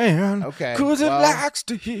wounded hand. Okay, 'Cause it well, likes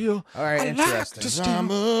to heal. all right, I like interesting. to steal.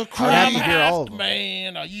 I'm a I would have I'm to hear half all of the them.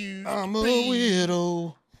 man. I used I'm to a be.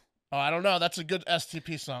 widow. Oh, I don't know. That's a good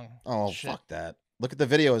STP song. Oh, Shit. fuck that. Look at the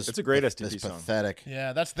video. It's a great STP It's song. pathetic.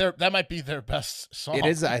 Yeah, that might be their best song. It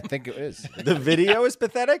is. I think it is. The video is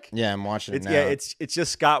pathetic. Yeah, I'm watching it It's now. yeah, it's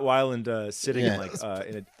just Scott Weiland sitting Yeah. in like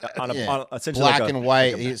on a Yeah. on essentially Black like a, and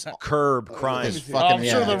white. like a He's curb crying. It's Oh, fucking I'm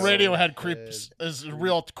sure the yeah. Radiohead Creeps is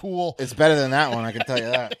real cool. It's better than that one. I can tell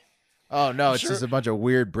you that. Oh no, it's Sure. just a bunch of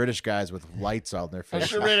weird British guys with lights on their I'm faces.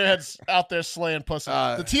 sure Radiohead's out there slaying pussy.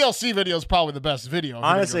 The TLC video is probably the best video.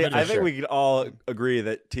 Honestly, I think we. we could all agree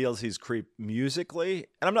that TLC's Creep musically,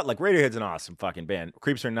 and I'm not like Radiohead's an awesome fucking band.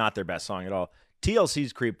 Creeps are not their best song at all.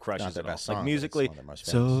 TLC's Creep crushes Not their it all. best song, Like but musically, it's one of their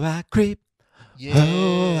most famous. so I creep.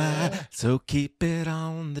 Yeah. So keep it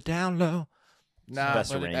on the down low. Nah,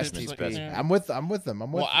 Best but arrangement, it's it's like- best. yeah. I'm with them.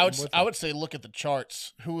 Well, I would say look at the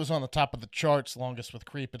charts. Who was on the top of the charts longest with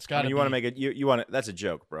Creep? It's got I to mean, you want to make it. You want to. That's a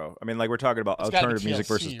joke, bro. I mean, like we're talking about It's gotta be alternative music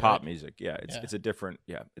versus TLC, pop right? music. Yeah, it's Yeah. it's a different.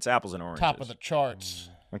 Yeah, it's apples and oranges. top of the charts.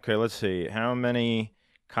 Okay, let's see. How many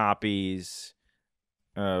copies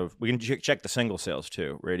of we can check the single sales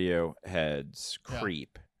too. Radiohead's Yeah.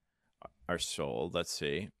 Creep are sold. Let's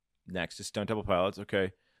see. Next is Stone Temple Pilots.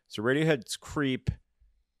 Okay. So Radiohead's Creep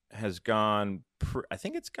has gone I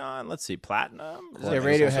think it's gone, let's see, platinum? Is Yeah, that-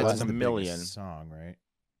 Radiohead's it's the a million. biggest song, right?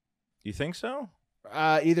 You think so?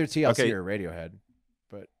 Either TLC Okay. or Radiohead,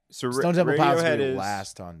 but So Stone Temple Pilots Radiohead will is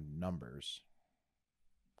last on numbers.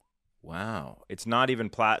 Wow. It's not even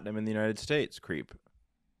platinum in the United States, Creep.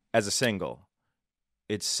 As a single.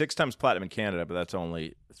 It's 6 times platinum in Canada, but that's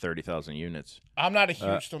only 30,000 units. I'm not a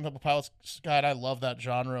huge Stone Temple Pilots guy. And I love that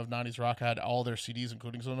genre of 90s rock. I had all their CDs,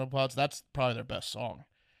 including Stone Temple Pilots. That's probably their best song.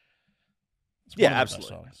 It's one Yeah, of their best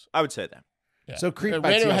absolutely. songs. I would say that. Yeah. So Creep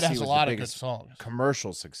by Radiohead TLC has was a the lot of good biggest songs.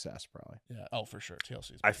 commercial success, probably. Yeah. Oh, for sure.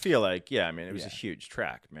 TLC's. I feel like, yeah, I mean, it was Yeah. a huge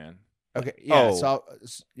track, man. Okay, yeah, Oh. so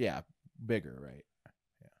yeah, bigger, right?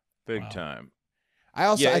 Big Wow. time.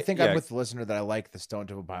 I think I'm yeah. with the listener that I like the Stone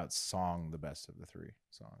Temple Pilots song the best of the 3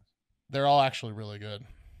 songs. They're all actually really good.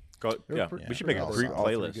 They're We should make a all Creep solid.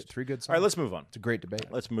 All playlist. three good songs. All right, let's move on. It's a great debate.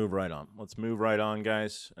 Let's move right on,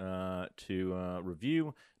 guys, to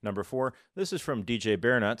review number 4. This is from DJ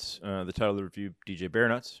Bearnuts. The title of the review, DJ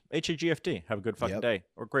Bearnuts. HAGFT. Have a good fucking Yep. day.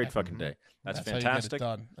 Or great fucking day. That's How you get fantastic. it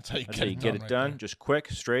done. That's how you That's get how you it get done. it right done. there. Just quick,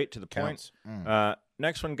 straight to the point. Counts.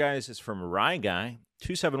 Next one, guys, is from Rye Guy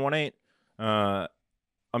 2718.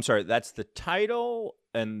 I'm sorry, that's the title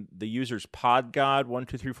and the user's PodGod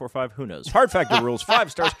 12345. Who knows? Hard Factor rules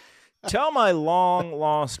 5 stars. Tell my long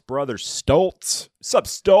lost brother Stoltz. Sup,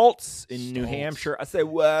 Stoltz in New Stoltz. Hampshire. I say,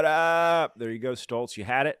 what up? There you go, Stoltz. You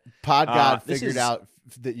had it. PodGod this figured is- out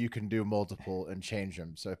that you can do multiple and change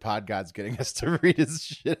them. So PodGod's getting us to read his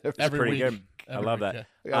shit Every Pretty week. good. I Every love week, that. yeah.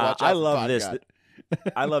 We gotta watch out I for love this. PodGod.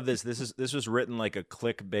 I love this. This was written like a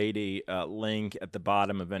clickbaity link at the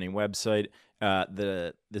bottom of any website.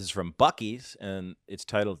 This is from Bucky's, and it's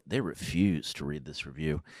titled "They Refuse to Read This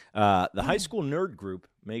Review." The high school nerd group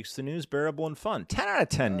makes the news bearable and fun. 10 out of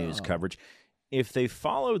 10 news coverage. If they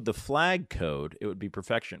followed the flag code, it would be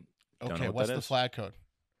perfection. Don't Okay, know what what's that the is. flag code?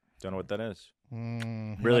 Don't know what that is. He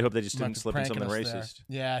Really might- hope they just he might didn't be slip in pranking something us there. racist.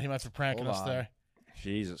 Yeah, he might be pranking Hold us on. there.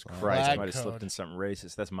 Jesus Christ, I Flag might have slipped code. in something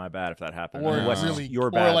racist. That's my bad if that happened. Or Wes, really, you're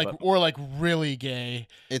or bad. like, but- or like really gay.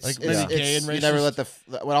 It's Like, it's, really it's- gay and you never let racist?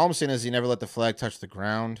 the what I'm saying is you never let the flag touch the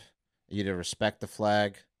ground. You to respect the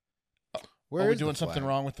flag. Where Are we is the doing something flag?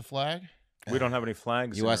 wrong with the flag? we don't have any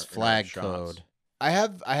flags. in U.S. our flag shops. code. I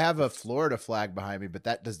have a Florida flag behind me, but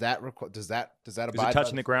does that abide? Is by it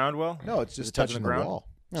touching the ground? Well, No, it's Is it just touching touching the the ground? wall.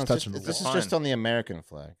 No, It's it's touching just, the this wall. is just on the American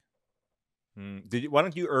flag. Why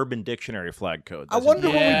don't you Urban Dictionary flag code? I That's wonder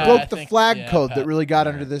interesting. when Yeah, we broke I the think- flag yeah, code Pat. that really got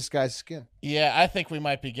under this guy's skin. Yeah, I think we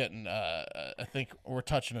might be getting. I think we're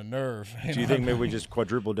touching a nerve. Do you think maybe we just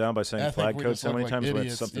quadruple down by saying I think flag we code just so look many like times when it's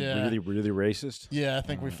idiots, something yeah. really, really racist? Yeah, I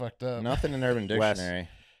think we fucked up. Nothing in Urban Wes. Dictionary.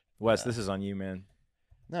 Wes, this is on you, man.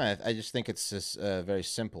 No, I just think it's just very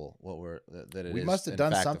simple. What we're that it We is, must have in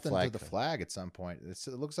done fact, a something to flag the code. flag at some point. It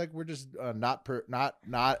looks like we're just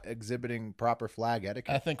not exhibiting proper flag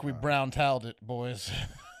etiquette. I think we brown toweled it, boys.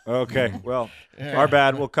 Okay, well, Yeah. our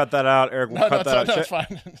bad. We'll cut that out. Eric, we'll No, cut that out. no, it's Check,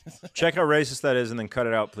 fine. check how racist that is and then cut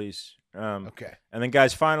it out, please. Okay, And then,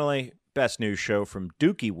 guys, finally, best news show from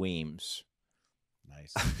Dookie Weems.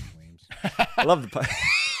 nice. Weems. I love the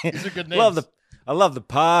These are good names. I love the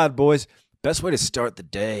pod, boys. Best way to start the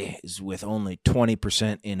day is with only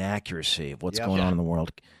 20% inaccuracy of what's going on in the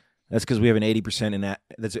world. That's because we have an 80%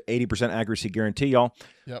 that's an 80% accuracy guarantee, y'all.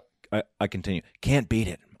 Yep. I continue. Can't beat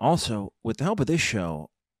it. Also, with the help of this show,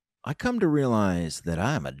 I come to realize that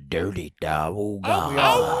I'm a dirty dog.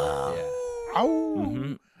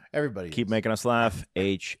 Everybody keep making us laugh.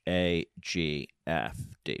 HAGFD.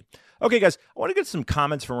 Okay, guys, I want to get some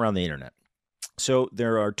comments from around the internet. So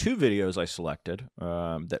there are 2 videos I selected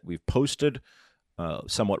that we've posted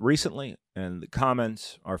somewhat recently, and the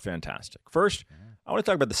comments are fantastic. First, I want to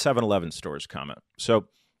talk about the 7-Eleven stores comment. So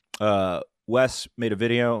Wes made a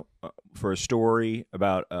video for a story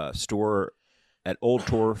about a store at Old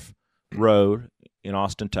Torf Road in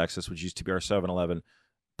Austin, Texas, which used to be our 7-Eleven,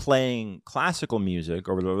 playing classical music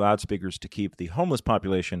over the loudspeakers to keep the homeless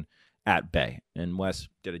population at bay. And Wes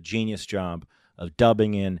did a genius job of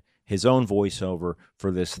dubbing in his own voiceover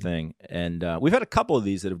for this thing. And we've had a couple of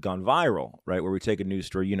these that have gone viral, right, where we take a news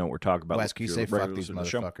story. You know what we're talking about. Wes, can you say fuck these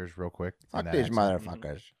motherfuckers real quick? Fuck these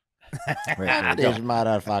motherfuckers. Right, these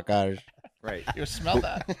motherfuckers. Right. You smell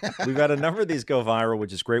that. We've had a number of these go viral,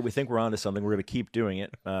 which is great. We think we're onto something. We're going to keep doing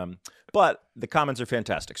it. But the comments are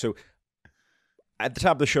fantastic. So at the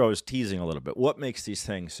top of the show, I was teasing a little bit. What makes these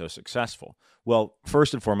things so successful? Well,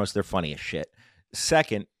 first and foremost, they're funny as shit.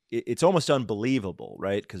 Second, it's almost unbelievable,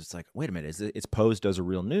 right? Because it's like, wait a minute, it's posed as a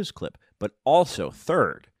real news clip. But also,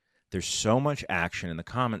 third, there's so much action in the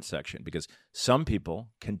comment section because some people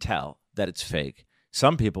can tell that it's fake.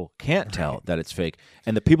 Some people can't tell that it's fake.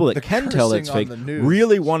 And the people that can tell it's fake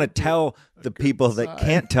really want to tell the people that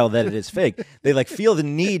can't tell that it is fake. They like feel the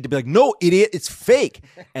need to be like, no, idiot, it's fake.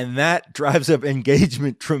 And that drives up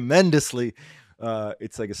engagement tremendously.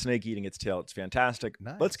 It's like a snake eating its tail. It's fantastic.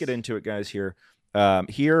 Nice. Let's get into it, guys, here.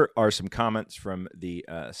 Here are some comments from the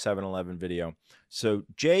 7-Eleven video. So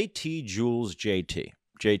JT Jules JT,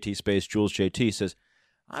 JT space Jules JT says,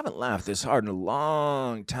 I haven't laughed this hard in a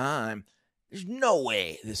long time. There's no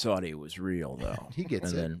way this audio was real, though. He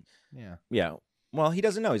gets and it. Then, yeah. Well, he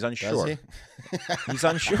doesn't know. He's unsure. Does he? He's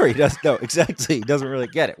unsure. He doesn't know. Exactly. He doesn't really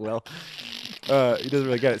get it. Well, he doesn't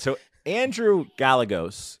really get it. So Andrew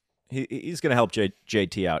Gallegos, he's going to help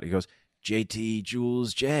JT out. He goes, JT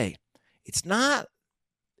Jules J. It's not.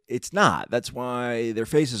 That's why their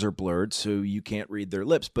faces are blurred, so you can't read their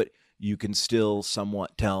lips, but you can still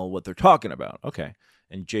somewhat tell what they're talking about. Okay.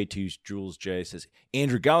 And JT Jules J says,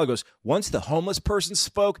 Andrew Gallegos, once the homeless person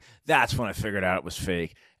spoke, that's when I figured out it was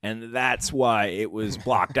fake. And that's why it was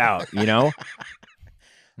blocked out, you know?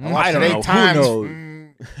 I don't know. Who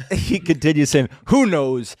knows? He continues saying, who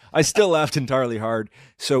knows? I still laughed entirely hard.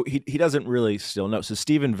 So he doesn't really still know. So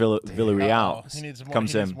Stephen Villarreal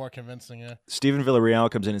comes in. More convincing, yeah. Stephen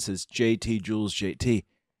Villarreal comes in and says, JT Jules JT,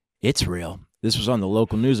 it's real. This was on the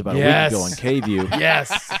local news about a week ago on KView.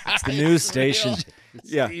 Yes. It's the news station.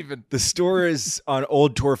 Yeah. Steven. The store is on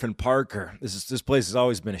Old Torf and Parker. This place has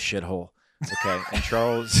always been a shithole. Okay. And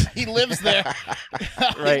Charles. He lives there.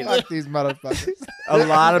 Right. Fuck these motherfuckers. A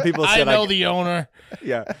lot of people said I know the owner.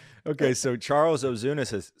 Yeah. Okay. So Charles Ozuna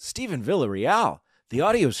says, Stephen Villarreal, the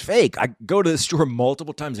audio's fake. I go to the store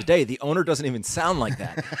multiple times a day. The owner doesn't even sound like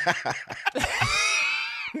that.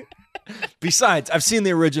 Besides, I've seen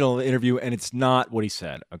the original interview, and it's not what he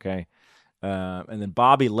said, okay? And then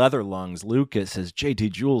Bobby Leatherlungs Lucas says,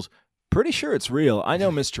 JT Jules, pretty sure it's real. I know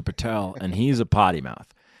Mr. Patel, and he's a potty mouth.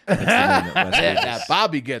 That's the name that Wes uses. Yeah,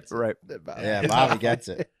 Bobby gets it. Right. Yeah, Bobby gets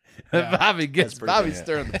it. Yeah. Bobby's good.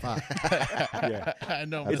 stirring the pot. Yeah. I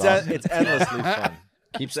know. It's endlessly fun.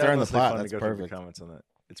 Keep stirring the pot. To That's go through perfect. the comments on that.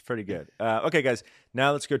 It's pretty good. Okay, guys.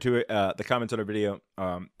 Now let's go to the comments on our video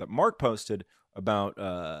that Mark posted about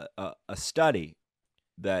a study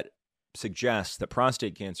that suggests that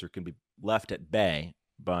prostate cancer can be left at bay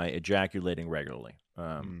by ejaculating regularly.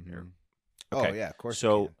 Here. Okay. Oh, yeah, of course.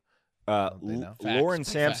 So Lauren Lauren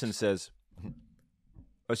Sampson says,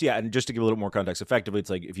 oh, so yeah, and just to give a little more context, effectively, it's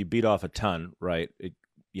like if you beat off a ton, right,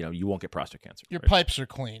 you won't get prostate cancer. Your right? pipes are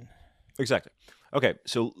clean. Exactly. Okay,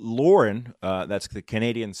 so Lauren, that's the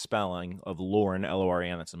Canadian spelling of Lauren,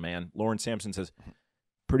 L-O-R-E-N, that's a man. Lauren Sampson says,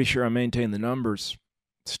 pretty sure I maintain the numbers.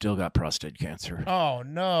 Still got prostate cancer. Oh,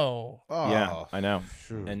 no. Oh, yeah, I know.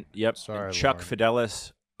 shoot. And yep, Sorry, and Chuck Lauren.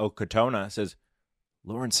 Fidelis Okatona says,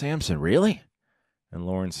 Lauren Sampson, really? And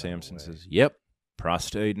Lauren Sampson says, yep,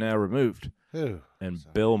 prostate now removed. Ew. And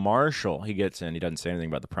Bill Marshall, he gets in. He doesn't say anything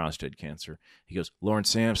about the prostate cancer. He goes, Lauren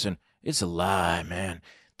Sampson, it's a lie, man.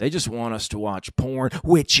 They just want us to watch porn,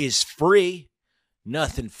 which is free.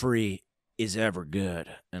 Nothing free is ever good.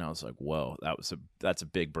 And I was like, whoa, that's a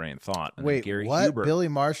big brain thought. And then Wait, Gary what? Huber, Billy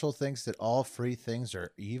Marshall thinks that all free things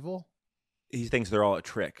are evil? he thinks they're all a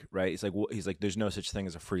trick, right? He's like, there's no such thing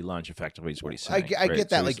as a free lunch. Effectively, is what he's saying. I right? get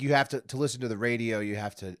that. So like you have to listen to the radio, you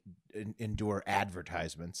have to endure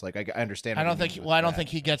advertisements. Like I understand. I don't think. Well, I don't think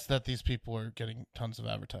he gets that these people are getting tons of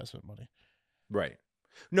advertisement money. right.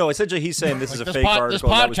 No, essentially, he's saying this is a this fake article.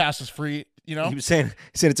 This podcast is free. You know, he was saying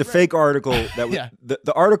it's a fake article that was,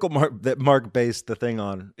 the article that Mark based the thing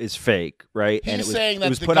on is fake, right? He's and it was, saying it that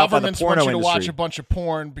was the put out by governments the want porno you to watch industry. a bunch of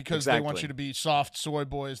porn because they want Exactly. you to be soft soy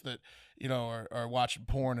boys that are watching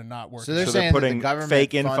porn and not working. So they're So saying putting that the government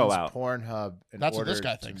fake info funds out. Pornhub in That's what order this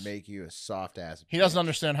guy to thinks. make you a soft ass. He doesn't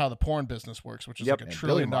understand how the porn business works, which is like a And $1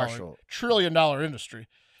 trillion dollar industry.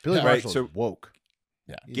 Billy Yeah. Marshall so- is woke.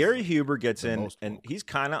 Yeah. Gary Huber gets the in, most and woke. he's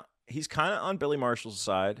kind of on Billy Marshall's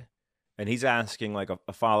side, and he's asking like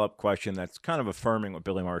a follow up question that's kind of affirming what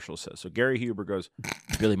Billy Marshall says. So Gary Huber goes,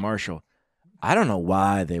 Billy Marshall, I don't know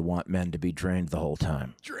why they want men to be drained the whole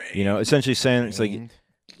time. You know, essentially saying it's like,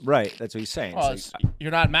 right? That's what he's saying. Oh, It's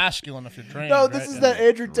you're not masculine if you're drained. No, right? this is that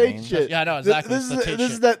Andrew Tate shit. Yeah, I know exactly. This It's the Tate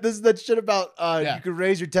is shit. that shit about Yeah. you can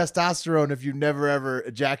raise your testosterone if you never ever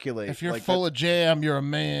ejaculate. If you're Like, full of jam, you're a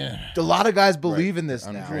man. a lot of guys believe in this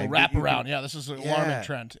now. Like, Wrap you can- around. Yeah, this is an alarming Yeah.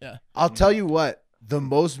 trend. Yeah. I'll tell you what, the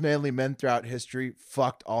most manly men throughout history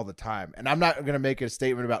fucked all the time. And I'm not going to make a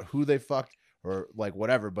statement about who they fucked or like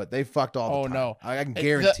whatever, but they fucked all the time. No, I can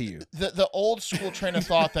guarantee you. The old school train of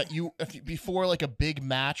thought that before like a big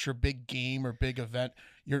match or big game or big event,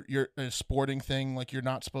 you're a sporting thing, like you're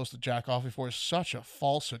not supposed to jack off before is such a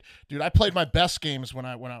falsehood, dude. I played my best games when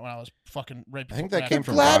I was fucking right before. I think that came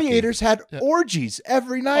from Gladiators had orgies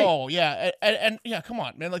every night. Oh yeah, and yeah, come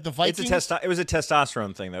on, man. Like the Vikings. it was a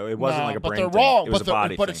testosterone thing though. It wasn't like a but brain they're thing. wrong. It was a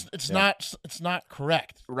body but thing. it's Yeah. not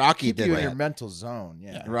correct. Rocky Keep did you in that. your mental zone.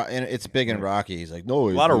 Yeah. And it's big in Rocky. He's like, no,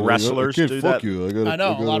 A lot of wrestlers I can't do fuck that. you. I I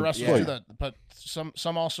know a lot of wrestlers do yeah. that, but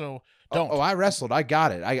some also don't. Oh, I wrestled. I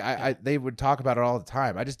got it. I they would talk about it all the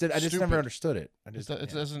time. I just Stupid. never understood it.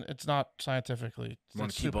 It's not scientifically.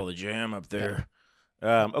 Want to keep stupid. all the jam up there.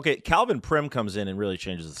 Okay, Calvin Prim comes in and really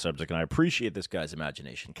changes the subject, and I appreciate this guy's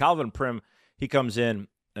imagination. Calvin Prim, he comes in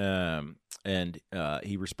and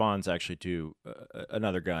he responds actually to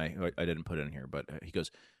another guy who I didn't put in here, but he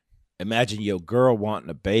goes, imagine your girl wanting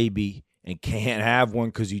a baby and can't have one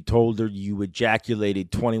because you told her you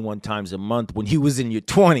ejaculated 21 times a month when you was in your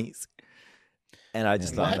 20s. And I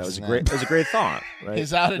just thought that was a great thought. Right?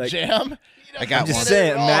 He's out of jam. I got I'm just one.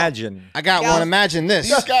 saying, imagine. I got one. Imagine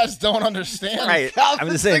this. These guys don't understand. Right. I'm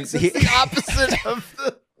just saying. It's the opposite of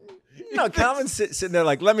the. No, Calvin's sitting there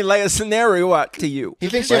like, let me lay a scenario out to you. He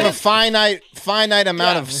thinks you have a finite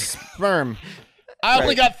amount of sperm. I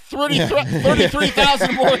only got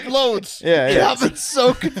 33,000 more loads. Yeah. Calvin's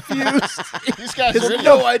so confused. These guys He are has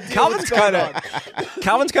no idea.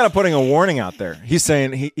 Calvin's kind of putting a warning out there. He's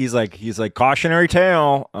saying he's like cautionary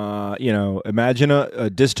tale. Imagine a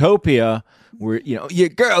dystopia where your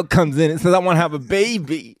girl comes in and says I want to have a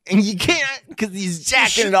baby and you can't because he's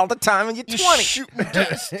jacking it all the time and you're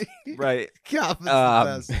 20. Right. Calvin's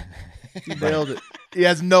the best. He nailed it. He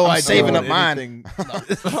has no idea. Saving what up mine. anything-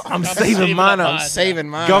 I'm saving mine. I'm saving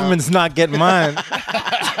mine. Government's not getting mine.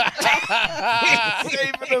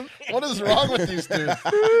 saving them. What is wrong with these dudes?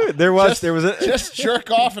 there was a Just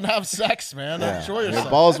jerk off and have sex, man. Enjoy Your yourself.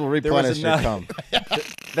 balls will replenish your cum.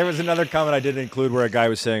 There was another comment I didn't include where a guy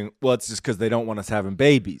was saying, well, it's just because they don't want us having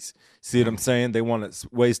babies. See what I'm saying? They want us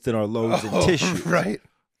wasting our loads in tissue. Right.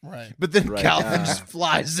 Right. But then Calvin just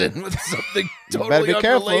flies in with something You totally better be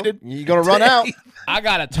careful. unrelated. You're gonna run out. I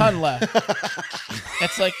got a ton left.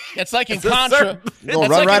 It's like in Contra. You're gonna It's run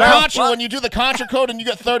like right in out. Contra when you do the Contra code and you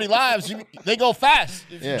get 30 lives. They go fast.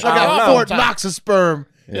 If you Yeah. jerk I off got all Fort the time. Knox of sperm.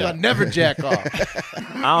 Yeah. I'll never jack off.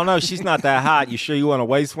 I don't know. She's not that hot. You sure you want to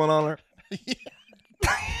waste one on her?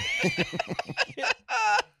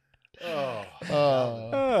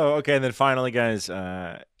 Oh, okay. And then finally, guys,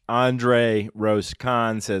 Andre Rose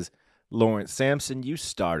Khan says, Lawrence Sampson, you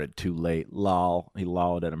started too late. Lol. He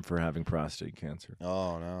lolled at him for having prostate cancer.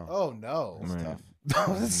 Oh no. Oh no. That's tough.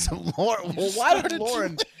 That's Lauren. Well, why did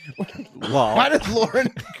Lauren? Lol. Why did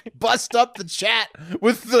Lauren bust up the chat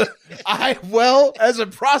with the as a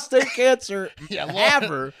prostate cancer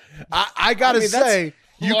haver? I gotta say,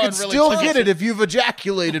 you Lauren can really still took get it. it if you've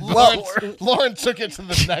ejaculated Lauren, before. Lauren took it to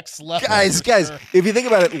the next level. Guys, if you think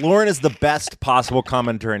about it, Lauren is the best possible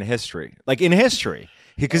commenter in history. Like in history.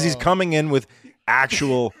 Because he's coming in with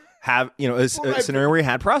actual a scenario where he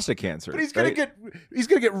had prostate cancer. But he's gonna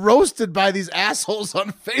get roasted by these assholes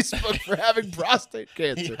on Facebook for having prostate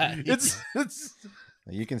cancer. Yeah. It's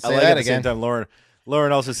You can I say like that at the same again. time,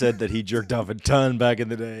 Lauren also said that he jerked off a ton back in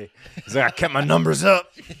the day. He's like, I kept my numbers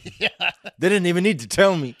up. They didn't even need to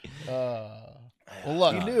tell me. Well,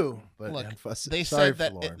 look, He knew, but look, emphasis. they Sorry said for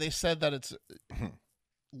that Lauren. they said that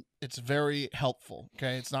it's very helpful.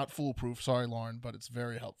 Okay, it's not foolproof. Sorry, Lauren, but it's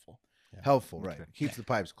very helpful. Helpful, right? Keeps the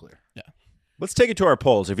pipes clear. Yeah. Let's take it to our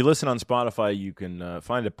polls. If you listen on Spotify, you can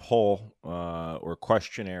find a poll or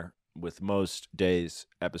questionnaire with most days'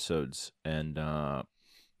 episodes. And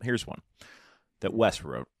here's one that Wes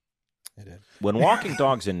wrote. It is. When walking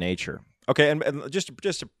dogs in nature. Okay, and just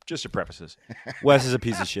to preface this, Wes is a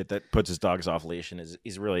piece of shit that puts his dogs off leash and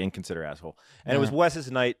he's a really inconsiderate asshole. And it was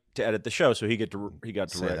Wes's night to edit the show, so he got to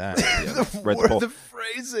Say read that. read the poll. The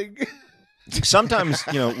phrasing. Sometimes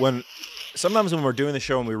when we're doing the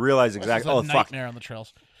show and we realize exactly, It's a nightmare on the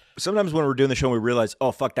trails. Sometimes when we're doing the show and we realize,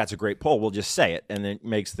 oh, fuck, that's a great poll, we'll just say it. And it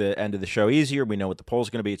makes the end of the show easier. We know what the poll's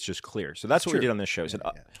going to be. It's just clear. So that's what we did on this show.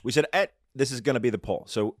 We said, this is going to be the poll.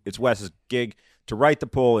 So it's Wes's gig to write the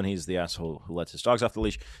poll, and he's the asshole who lets his dogs off the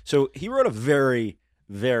leash. So he wrote a very,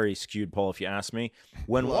 very skewed poll, if you ask me.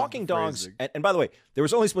 When walking dogs, and by the way, there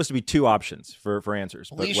was only supposed to be 2 options for answers.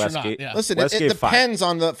 But Leash Wes or not, gave, yeah. Listen, Wes it gave 5. depends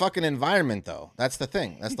on the fucking environment, though. That's the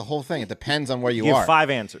thing. That's the whole thing. It depends on where you He gave are. 5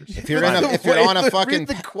 answers. If you're on a fucking Read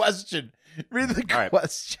the question. Read the All right.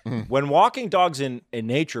 question. When walking dogs in a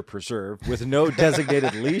nature preserve with no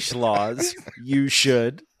designated leash laws, you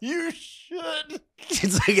should. You should.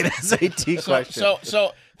 It's like an SAT question.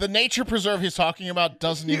 So the nature preserve he's talking about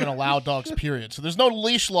doesn't even allow dogs. Period. So there's no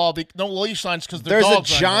leash law, no leash signs because There's a dogs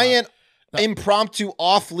giant impromptu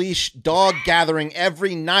off-leash dog gathering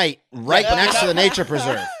every night right next to the nature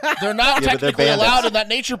preserve. They're not Yeah, but they're technically bandits. allowed in that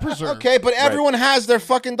nature preserve. Okay, but everyone has their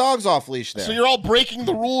fucking dogs off-leash there. So you're all breaking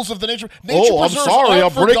the rules of the nature. Oh, I'm preserves sorry. aren't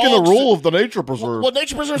I'm for breaking the dogs rule to- of the nature preserve. Well,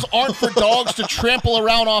 nature preserves aren't for dogs to trample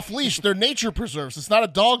around off leash. They're nature preserves. It's not a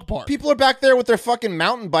dog park. People are back there with their fucking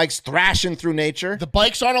mountain bikes thrashing through nature. The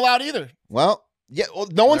bikes aren't allowed either. Well, yeah,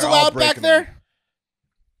 no one's They're all allowed back breaking there.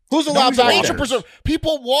 Who's allowed back Nature there? preserve.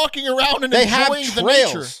 People walking around and They have enjoying the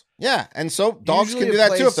nature. trails. Yeah, and so dogs Usually can do a that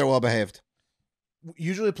too place- if they're well behaved.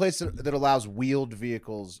 Usually a place that allows wheeled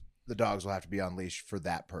vehicles, the dogs will have to be on leash for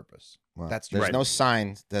that purpose. Well, That's there's right. no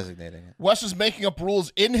sign designating it. Wes is making up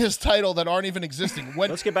rules in his title that aren't even existing. When,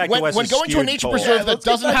 Let's get back to when, Wes's when going to a skewed nature poll. preserve Yeah, that let's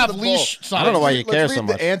get doesn't back to have the leash poll. signs. I don't know why you Let's care read so the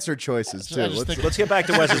much. answer choices too. I just think- Let's get back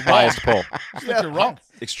to Wes's biased poll. I think you're wrong.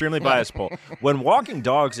 Extremely biased poll. When walking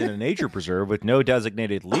dogs in a nature preserve with no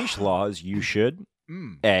designated leash laws, you should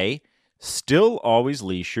A, still always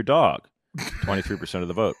leash your dog. 23% of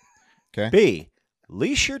the vote. Okay. B,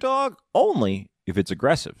 leash your dog only if it's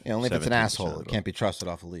aggressive. Yeah, only if it's an 17% of asshole. the It vote. can't be trusted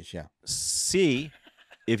off a leash. Yeah. C,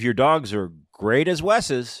 if your dogs are great as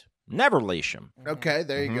Wes's, never leash them. Okay,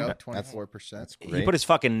 there you go. Mhm. 24%. That's He great. put his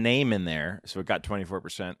fucking name in there, so it got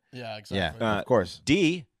 24%. Yeah, yeah, exactly. of course.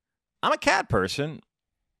 D, I'm a cat person,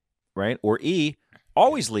 right? Or E,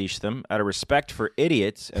 always leash them out of respect for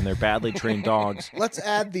idiots and their badly trained dogs Let's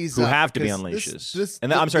add these who up, have to be because on this- leashes. this-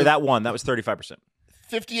 And I'm sorry, that was 35%.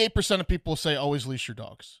 58% of people say always leash your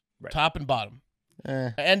dogs. Right. Top and bottom.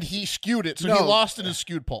 Eh. And he skewed it, so No. he lost in his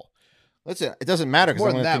skewed poll. Listen, it doesn't matter because More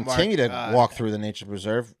I'm than going to that, Mark. continue to walk through the nature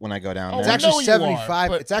preserve when I go down Oh, It's there. I actually know you 75.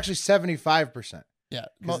 are, but- It's actually 75%. Yeah.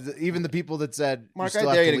 Even the people that said Mark, still I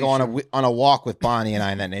have dare you to leash go on them- on a walk with Bonnie and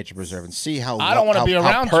I in that nature preserve and see how I don't want to be how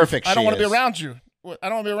around perfect you. I don't she want to be is. around you. I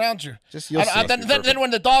don't want to be around you. Just you'll see. Then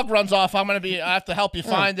when the dog runs off, I'm going to be. I have to help you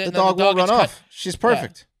find it. The and then dog won't run gets cut. off. She's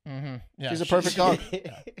perfect. Mm-hmm. Yeah, She's a perfect dog.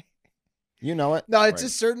 You know it. No, it's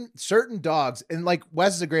just certain dogs, and like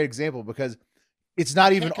Wes is a great example because it's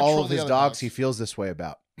not even control all of the his other dogs dogs. he feels this way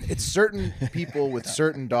about. It's certain people with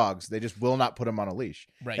certain dogs. They just will not put them on a leash.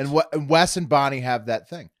 Right. And Wes and Bonnie have that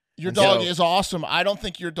thing. Your And dog so- is awesome. I don't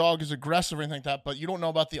think your dog is aggressive or anything like that, but you don't know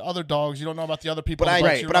about the other dogs. You don't know about the other people. But on the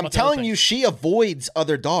bikes. You don't but know I'm about the other telling things. you, she avoids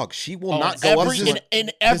other dogs. She will Oh, not go up every, to in, them.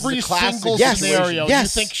 in every This is a classic single Yes. scenario.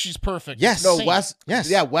 Yes. You think she's perfect. Yes. No, Insane. Wes. Yes.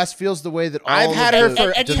 Yeah, Wes feels the way that all I've of had the- her for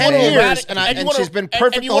you 10 wanna years, you and wanna- she's been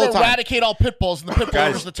perfect and you the whole want to time. eradicate all pit bulls, and the pit bull Guys,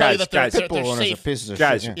 owners to tell you that they're guys, they're Pit bull owners are safe. pieces of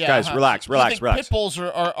Guys, shit. guys, relax, You relax, think relax. Pit bulls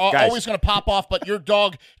are Guys. always going to pop off, but your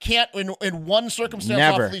dog can't, in one circumstance,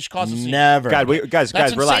 Never. off leash cause a scene. Never. Guys,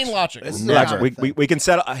 That's relax. insane logic. This is Relax. not a We, thing. we can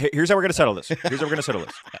settle. Here's how we're going to settle this. Here's how we're going to settle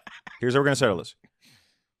this. Here's how we're going to settle this.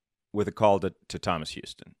 With a call to Thomas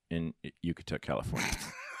Houston in Yucatan, California.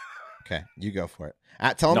 Okay, you go for it.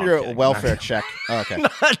 Tell him No, I'm you're a kidding. welfare check. Oh, okay.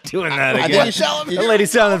 Not doing that I again. think you should- That lady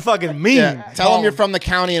sounded fucking mean. Yeah, tell him you're from the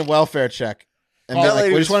county and welfare check. And That be like, lady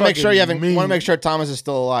we was just want to make sure you fucking haven't. Want to make sure Thomas is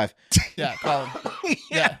still alive. Yeah, call him.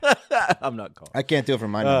 Yeah. I'm not calling. I can't do it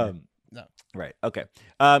from my number. No. Right. Okay.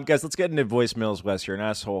 Guys, let's get into voicemails. Wes, you're an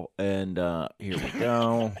asshole. And here we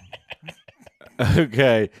go.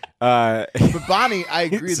 Okay. But Bonnie, I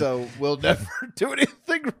agree though, will never do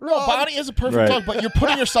anything wrong. No, Bonnie is a perfect Right. dog, but you're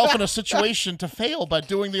putting yourself in a situation to fail by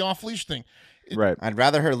doing the off leash thing. Right. I'd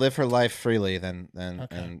rather her live her life freely than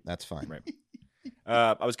and that's fine. Right.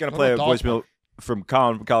 I was going to What play a about dog voicemail from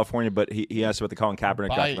Colin from California, but he asked about the Colin Kaepernick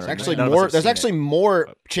Bye. documentary. There's actually None of us more. have There's seen actually it. more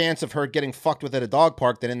chance of her getting fucked with at a dog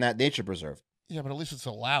park than in that nature preserve. Yeah, but at least it's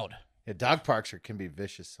allowed. Yeah, dog parks can be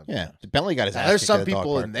vicious sometimes. Yeah, Bentley got his ass There's kicked some at a dog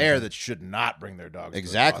people park in there before. that should not bring their dogs.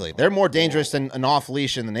 Exactly. To a dog They're park. more dangerous than an off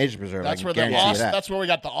leash in the nature preserve. That's I where can the guarantee you Austin. that. That's where we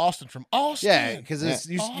got the Austin from. Austin. Yeah, because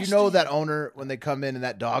you Austin. know that owner when they come in and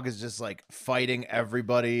that dog is just like fighting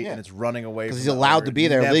everybody and it's running away because from he's the allowed owner. to be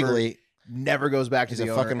there Never- legally. Never goes back to He's the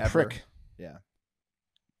a owner fucking ever. prick. Yeah.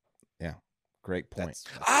 Yeah, great point.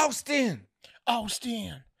 Austin.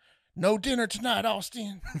 Austin. No dinner tonight,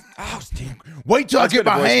 Austin. Austin. Wait till Let's I get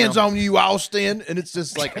get a my hands voicemail. on you, Austin, and it's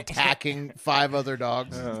just like attacking 5 other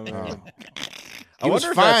dogs. He was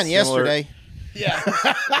fine yesterday. Yeah.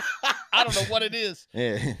 I don't know what it is.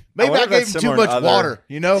 Yeah. Maybe wonder I if gave that's him too similar much to other- water.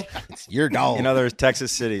 You know, Your dog. In other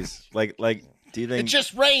Texas cities, like, do you It think?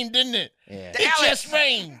 just rained, didn't it? Yeah. It just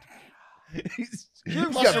rained. he's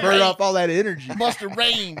Must got have burned rained. off all that energy. Must have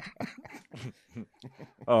rained.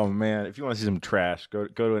 Oh man, if you want to see some trash, go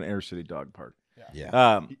to an inner city dog park.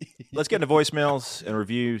 Yeah. Let's get into voicemails and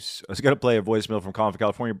reviews. I was going to play a voicemail from Colin from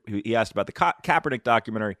California. He asked about the Kaepernick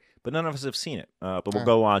documentary, but none of us have seen it. But we'll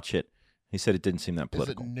go watch it. He said it didn't seem that Is it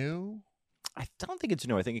political. new? I don't think it's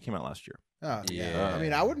new. I think it came out last year. Oh, Yeah. I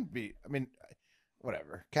mean, I wouldn't be. I mean,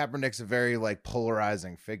 whatever. Kaepernick's a very like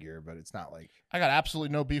polarizing figure, but it's not like. I got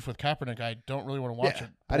absolutely no beef with Kaepernick. I don't really want to watch Yeah. it.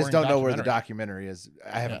 I just Boring don't know where the documentary. documentary is.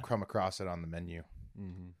 I haven't come across it on the menu.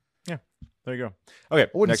 Yeah, there you go. Okay, I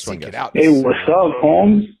wouldn't next one, seek it guys. out. Hey, what's up,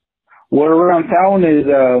 Holmes? Word around town is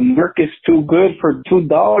Merc is too good for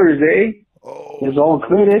 $2, eh? It's all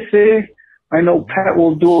good, I say. I know Pat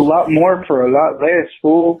will do a lot more for a lot less,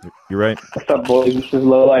 fool. You're right. What's up, boys? This is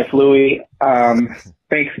Low Life Louie.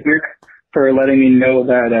 Thanks, Merc, for letting me know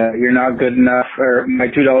that you're not good enough, or my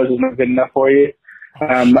 $2 is not good enough for you.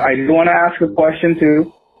 I do want to ask a question,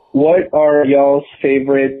 too. What are y'all's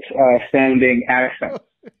favorite standing accents?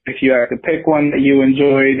 If you had to pick one that you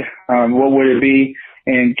enjoyed, what would it be?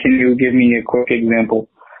 And can you give me a quick example?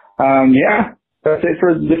 Yeah, that's it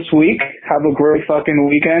for this week. Have a great fucking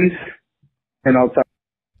weekend. And I'll talk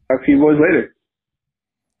to you boys later.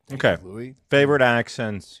 Okay. Louis. Favorite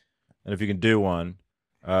accents, and if you can do one.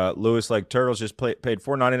 Lewis, like Turtles, just paid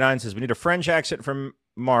 $4.99. Says we need a French accent from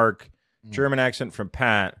Mark, German accent from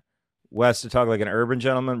Pat, Wes to talk like an urban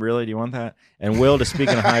gentleman. Really, do you want that? And Will to speak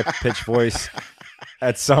in a high pitched voice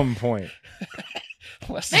at some point.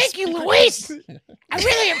 Thank you, Luis. I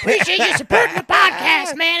really appreciate you supporting the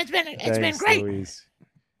podcast, man. It's been great. Louise.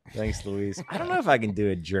 Thanks, Louise. I don't know if I can do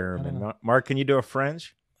a German. Mark, can you do a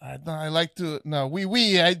French? I like to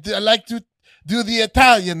I like to do the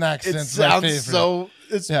Italian accent. It sounds so.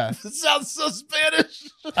 It sounds so Spanish.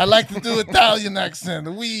 I like to do Italian accent.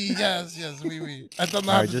 Yes, oui. I don't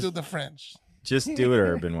know how to do the French. Just do it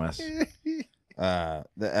urban, Wes. I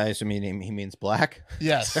assume he means black.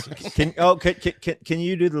 Yes. Can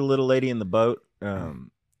you do the little lady in the boat?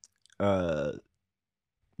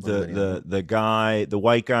 The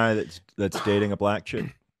white guy that's dating a black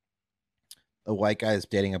chick. A white guy is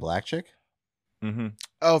dating a black chick. Mm-hmm.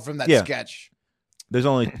 Oh, from that Yeah. sketch. There's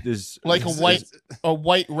Like a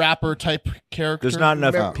white rapper type character. There's not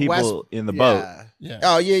enough people in the boat. Yeah.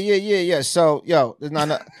 Oh yeah. So there's not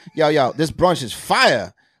enough. Yo, this brunch is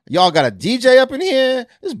fire. Y'all got a DJ up in here.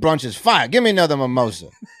 This brunch is fire. Give me another mimosa.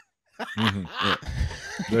 Mm-hmm. Yeah.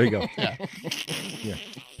 There you go. Yeah. Yeah.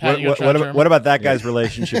 Pat, What about that guy's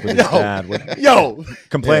relationship with his dad?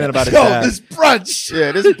 Complaining about his Yo, dad. this brunch.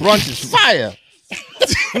 Yeah, this brunch is fire.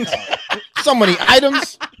 So many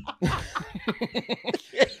items.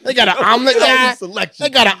 They got an omelet guy. They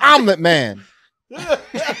got an omelet man. I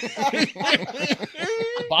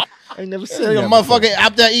never seen a motherfucker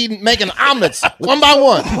out there making omelets one by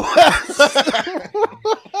one.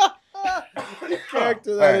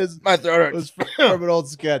 Character that is my throat was from an old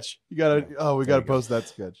sketch. We gotta post that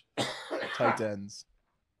sketch. Tight ends.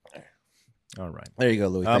 All right. There you go,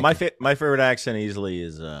 Louis. My favorite accent easily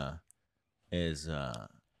is a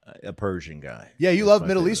Persian guy. Yeah, you That's love my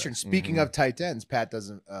Middle favorite Eastern. accent. Speaking of tight ends, Pat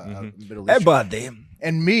doesn't Middle Eastern. Everybody.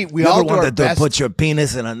 And me, we You all ever do our wanted to best. put your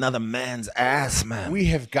penis in another man's ass, man? We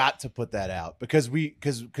have got to put that out because we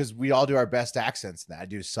all do our best accents. Now I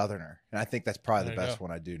do Southerner, and I think that's probably There the you best go.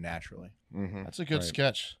 one I do naturally. Mm-hmm. That's a good Right.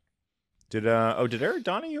 sketch. Did Eric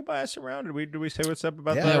Donahue buy us around? Did we say what's up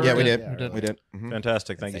about Yeah, that? Yeah, we did. did. We did. We did. Mhm.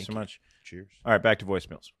 Fantastic. Thank you Thank so you. much. Cheers. All right, back to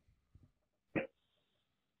voicemails.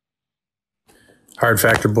 Hard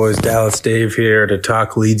Factor Boys, Dallas Dave here to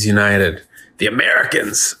talk Leeds United. The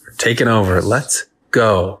Americans are taking over. Let's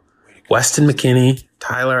go. Weston McKinney,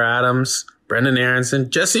 Tyler Adams, Brendan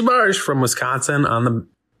Aronson, Jesse Marsh from Wisconsin on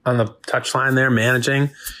the touchline there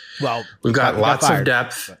managing. Well, we've got lots of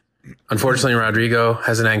depth. Unfortunately, Rodrigo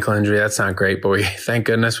has an ankle injury. That's not great, but thank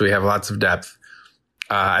goodness we have lots of depth.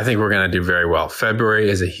 I think we're going to do very well. February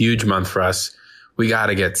is a huge month for us. We got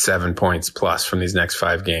to get 7 points plus from these next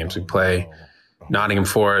 5 games. We play Nottingham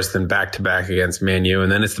Forest, then back-to-back against Man U,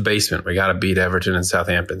 and then it's the basement. We got to beat Everton and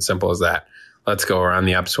Southampton. Simple as that. Let's go. We're on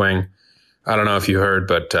the upswing. I don't know if you heard,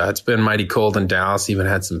 but it's been mighty cold in Dallas. Even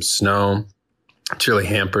had some snow. It's really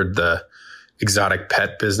hampered the exotic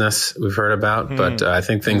pet business we've heard about. But I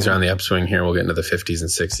think things are on the upswing here. We'll get into the 50s and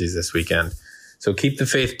 60s this weekend. So keep the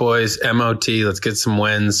faith, boys. MOT. Let's get some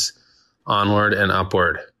wins. Onward and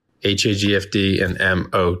upward. HAGFD and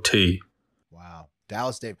MOT. Wow.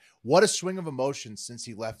 Dallas Dave. What a swing of emotions since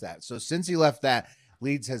he left that. So since he left that,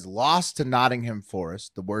 Leeds has lost to Nottingham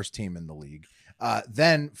Forest, the worst team in the league.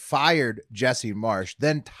 Then fired Jesse Marsh,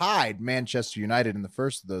 then tied Manchester United in the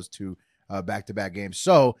first of those 2 back-to-back games.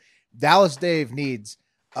 So Dallas Dave needs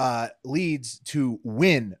Leeds to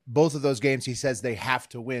win both of those games. He says they have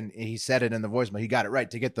to win. He said it in the voicemail. He got it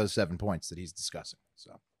right to get those 7 points that he's discussing.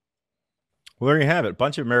 So, well, there you have it. A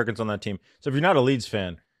bunch of Americans on that team. So if you're not a Leeds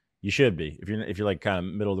fan, you should be. If you're like kind of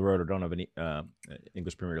middle of the road or don't have any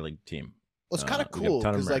English Premier League team. Well, it's kind of cool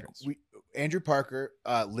because like Andrew Parker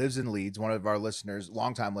lives in Leeds, one of our listeners,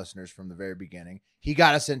 longtime listeners from the very beginning. He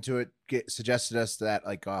got us into it, suggested us that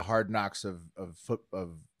like a Hard Knocks of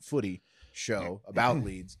footy show about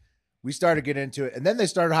Leeds. We started getting into it, and then they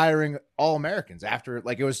started hiring all Americans after.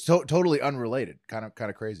 Like it was totally unrelated, kind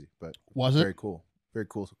of crazy, but was it very cool? Very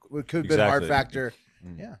cool. It could have been a hard factor.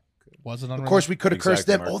 Yeah, was it unrelated? Of course, we could have cursed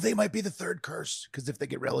them. Oh, they might be the third curse because if they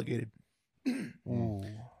get relegated.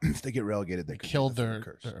 If they get relegated, they killed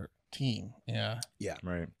their team. Yeah.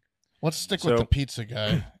 Right. Let's stick with the pizza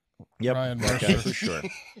guy. Yep. Ryan Mercer. for sure.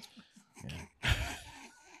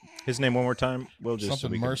 His name one more time. We'll just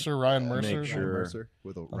something Mercer. Ryan Mercer. Make sure. Mercer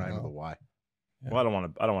with a Ryan with a Y. Well, I don't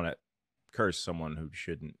want to curse someone who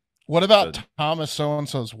shouldn't. What about Thomas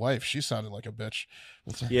so-and-so's wife? She sounded like a bitch.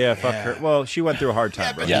 Yeah, fuck her. Well, she went through a hard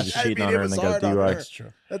time, bro. He was cheating on her and then got DUI. That's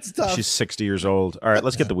true. That's tough. She's 60 years old. All right,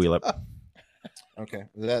 let's get the wheel up. Okay.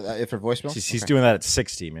 Is that it for voicemail? She's doing that at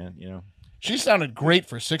 60, man. You know. She sounded great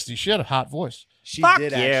for 60. She had a hot voice. She Fuck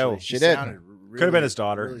did you. actually. She did. Really, could have been his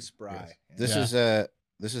daughter. Really spry. This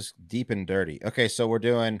is deep and dirty. Okay, so we're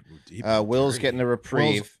doing Will's getting a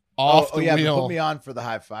reprieve. Off the yeah, wheel. but put me on for the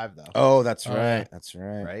high five though. Oh, that's right. That's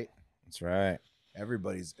right. Right? That's right.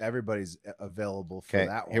 Everybody's available for Okay,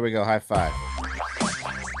 that one. here we go. High five.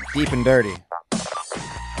 Deep and dirty.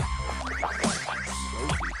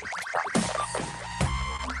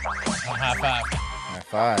 High five. High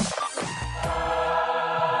five.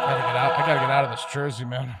 I gotta get out of this jersey,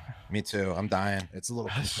 man. Me too. I'm dying. It's a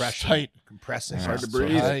little compressing. All Hard right, to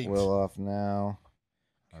breathe. so Will off now.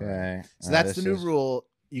 Okay. So that's the new rule.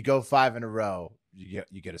 You go 5 in a row, you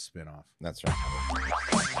get a spin off. That's right.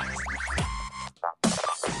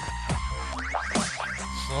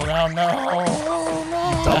 Slow down, no.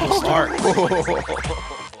 Double start.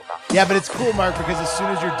 Yeah, but it's cool, Mark, because as soon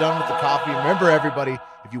as you're done with the coffee, remember everybody,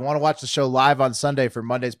 if you want to watch the show live on Sunday for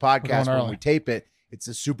Monday's podcast when we tape it, it's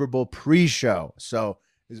a Super Bowl pre-show. So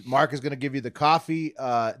Mark is going to give you the coffee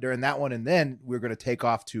during that one, and then we're going to take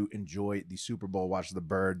off to enjoy the Super Bowl, watch the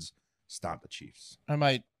birds stomp the Chiefs. I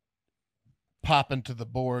might pop into the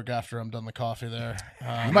Borg after I'm done the coffee there.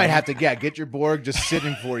 You might have to get your Borg just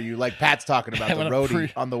sitting for you, like Pat's talking about the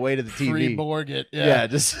roadie on the way to the TV. Pre-Borg it, yeah,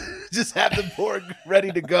 just have the Borg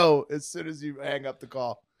ready to go as soon as you hang up the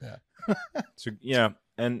call. Yeah. So yeah,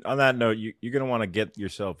 and on that note, you're gonna want to get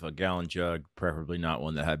yourself a gallon jug, preferably not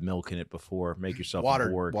one that had milk in it before. Make yourself a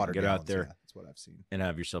Borg, get gallons, out there. Yeah, that's what I've seen. And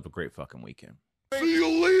have yourself a great fucking weekend. See you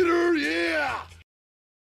later, yeah!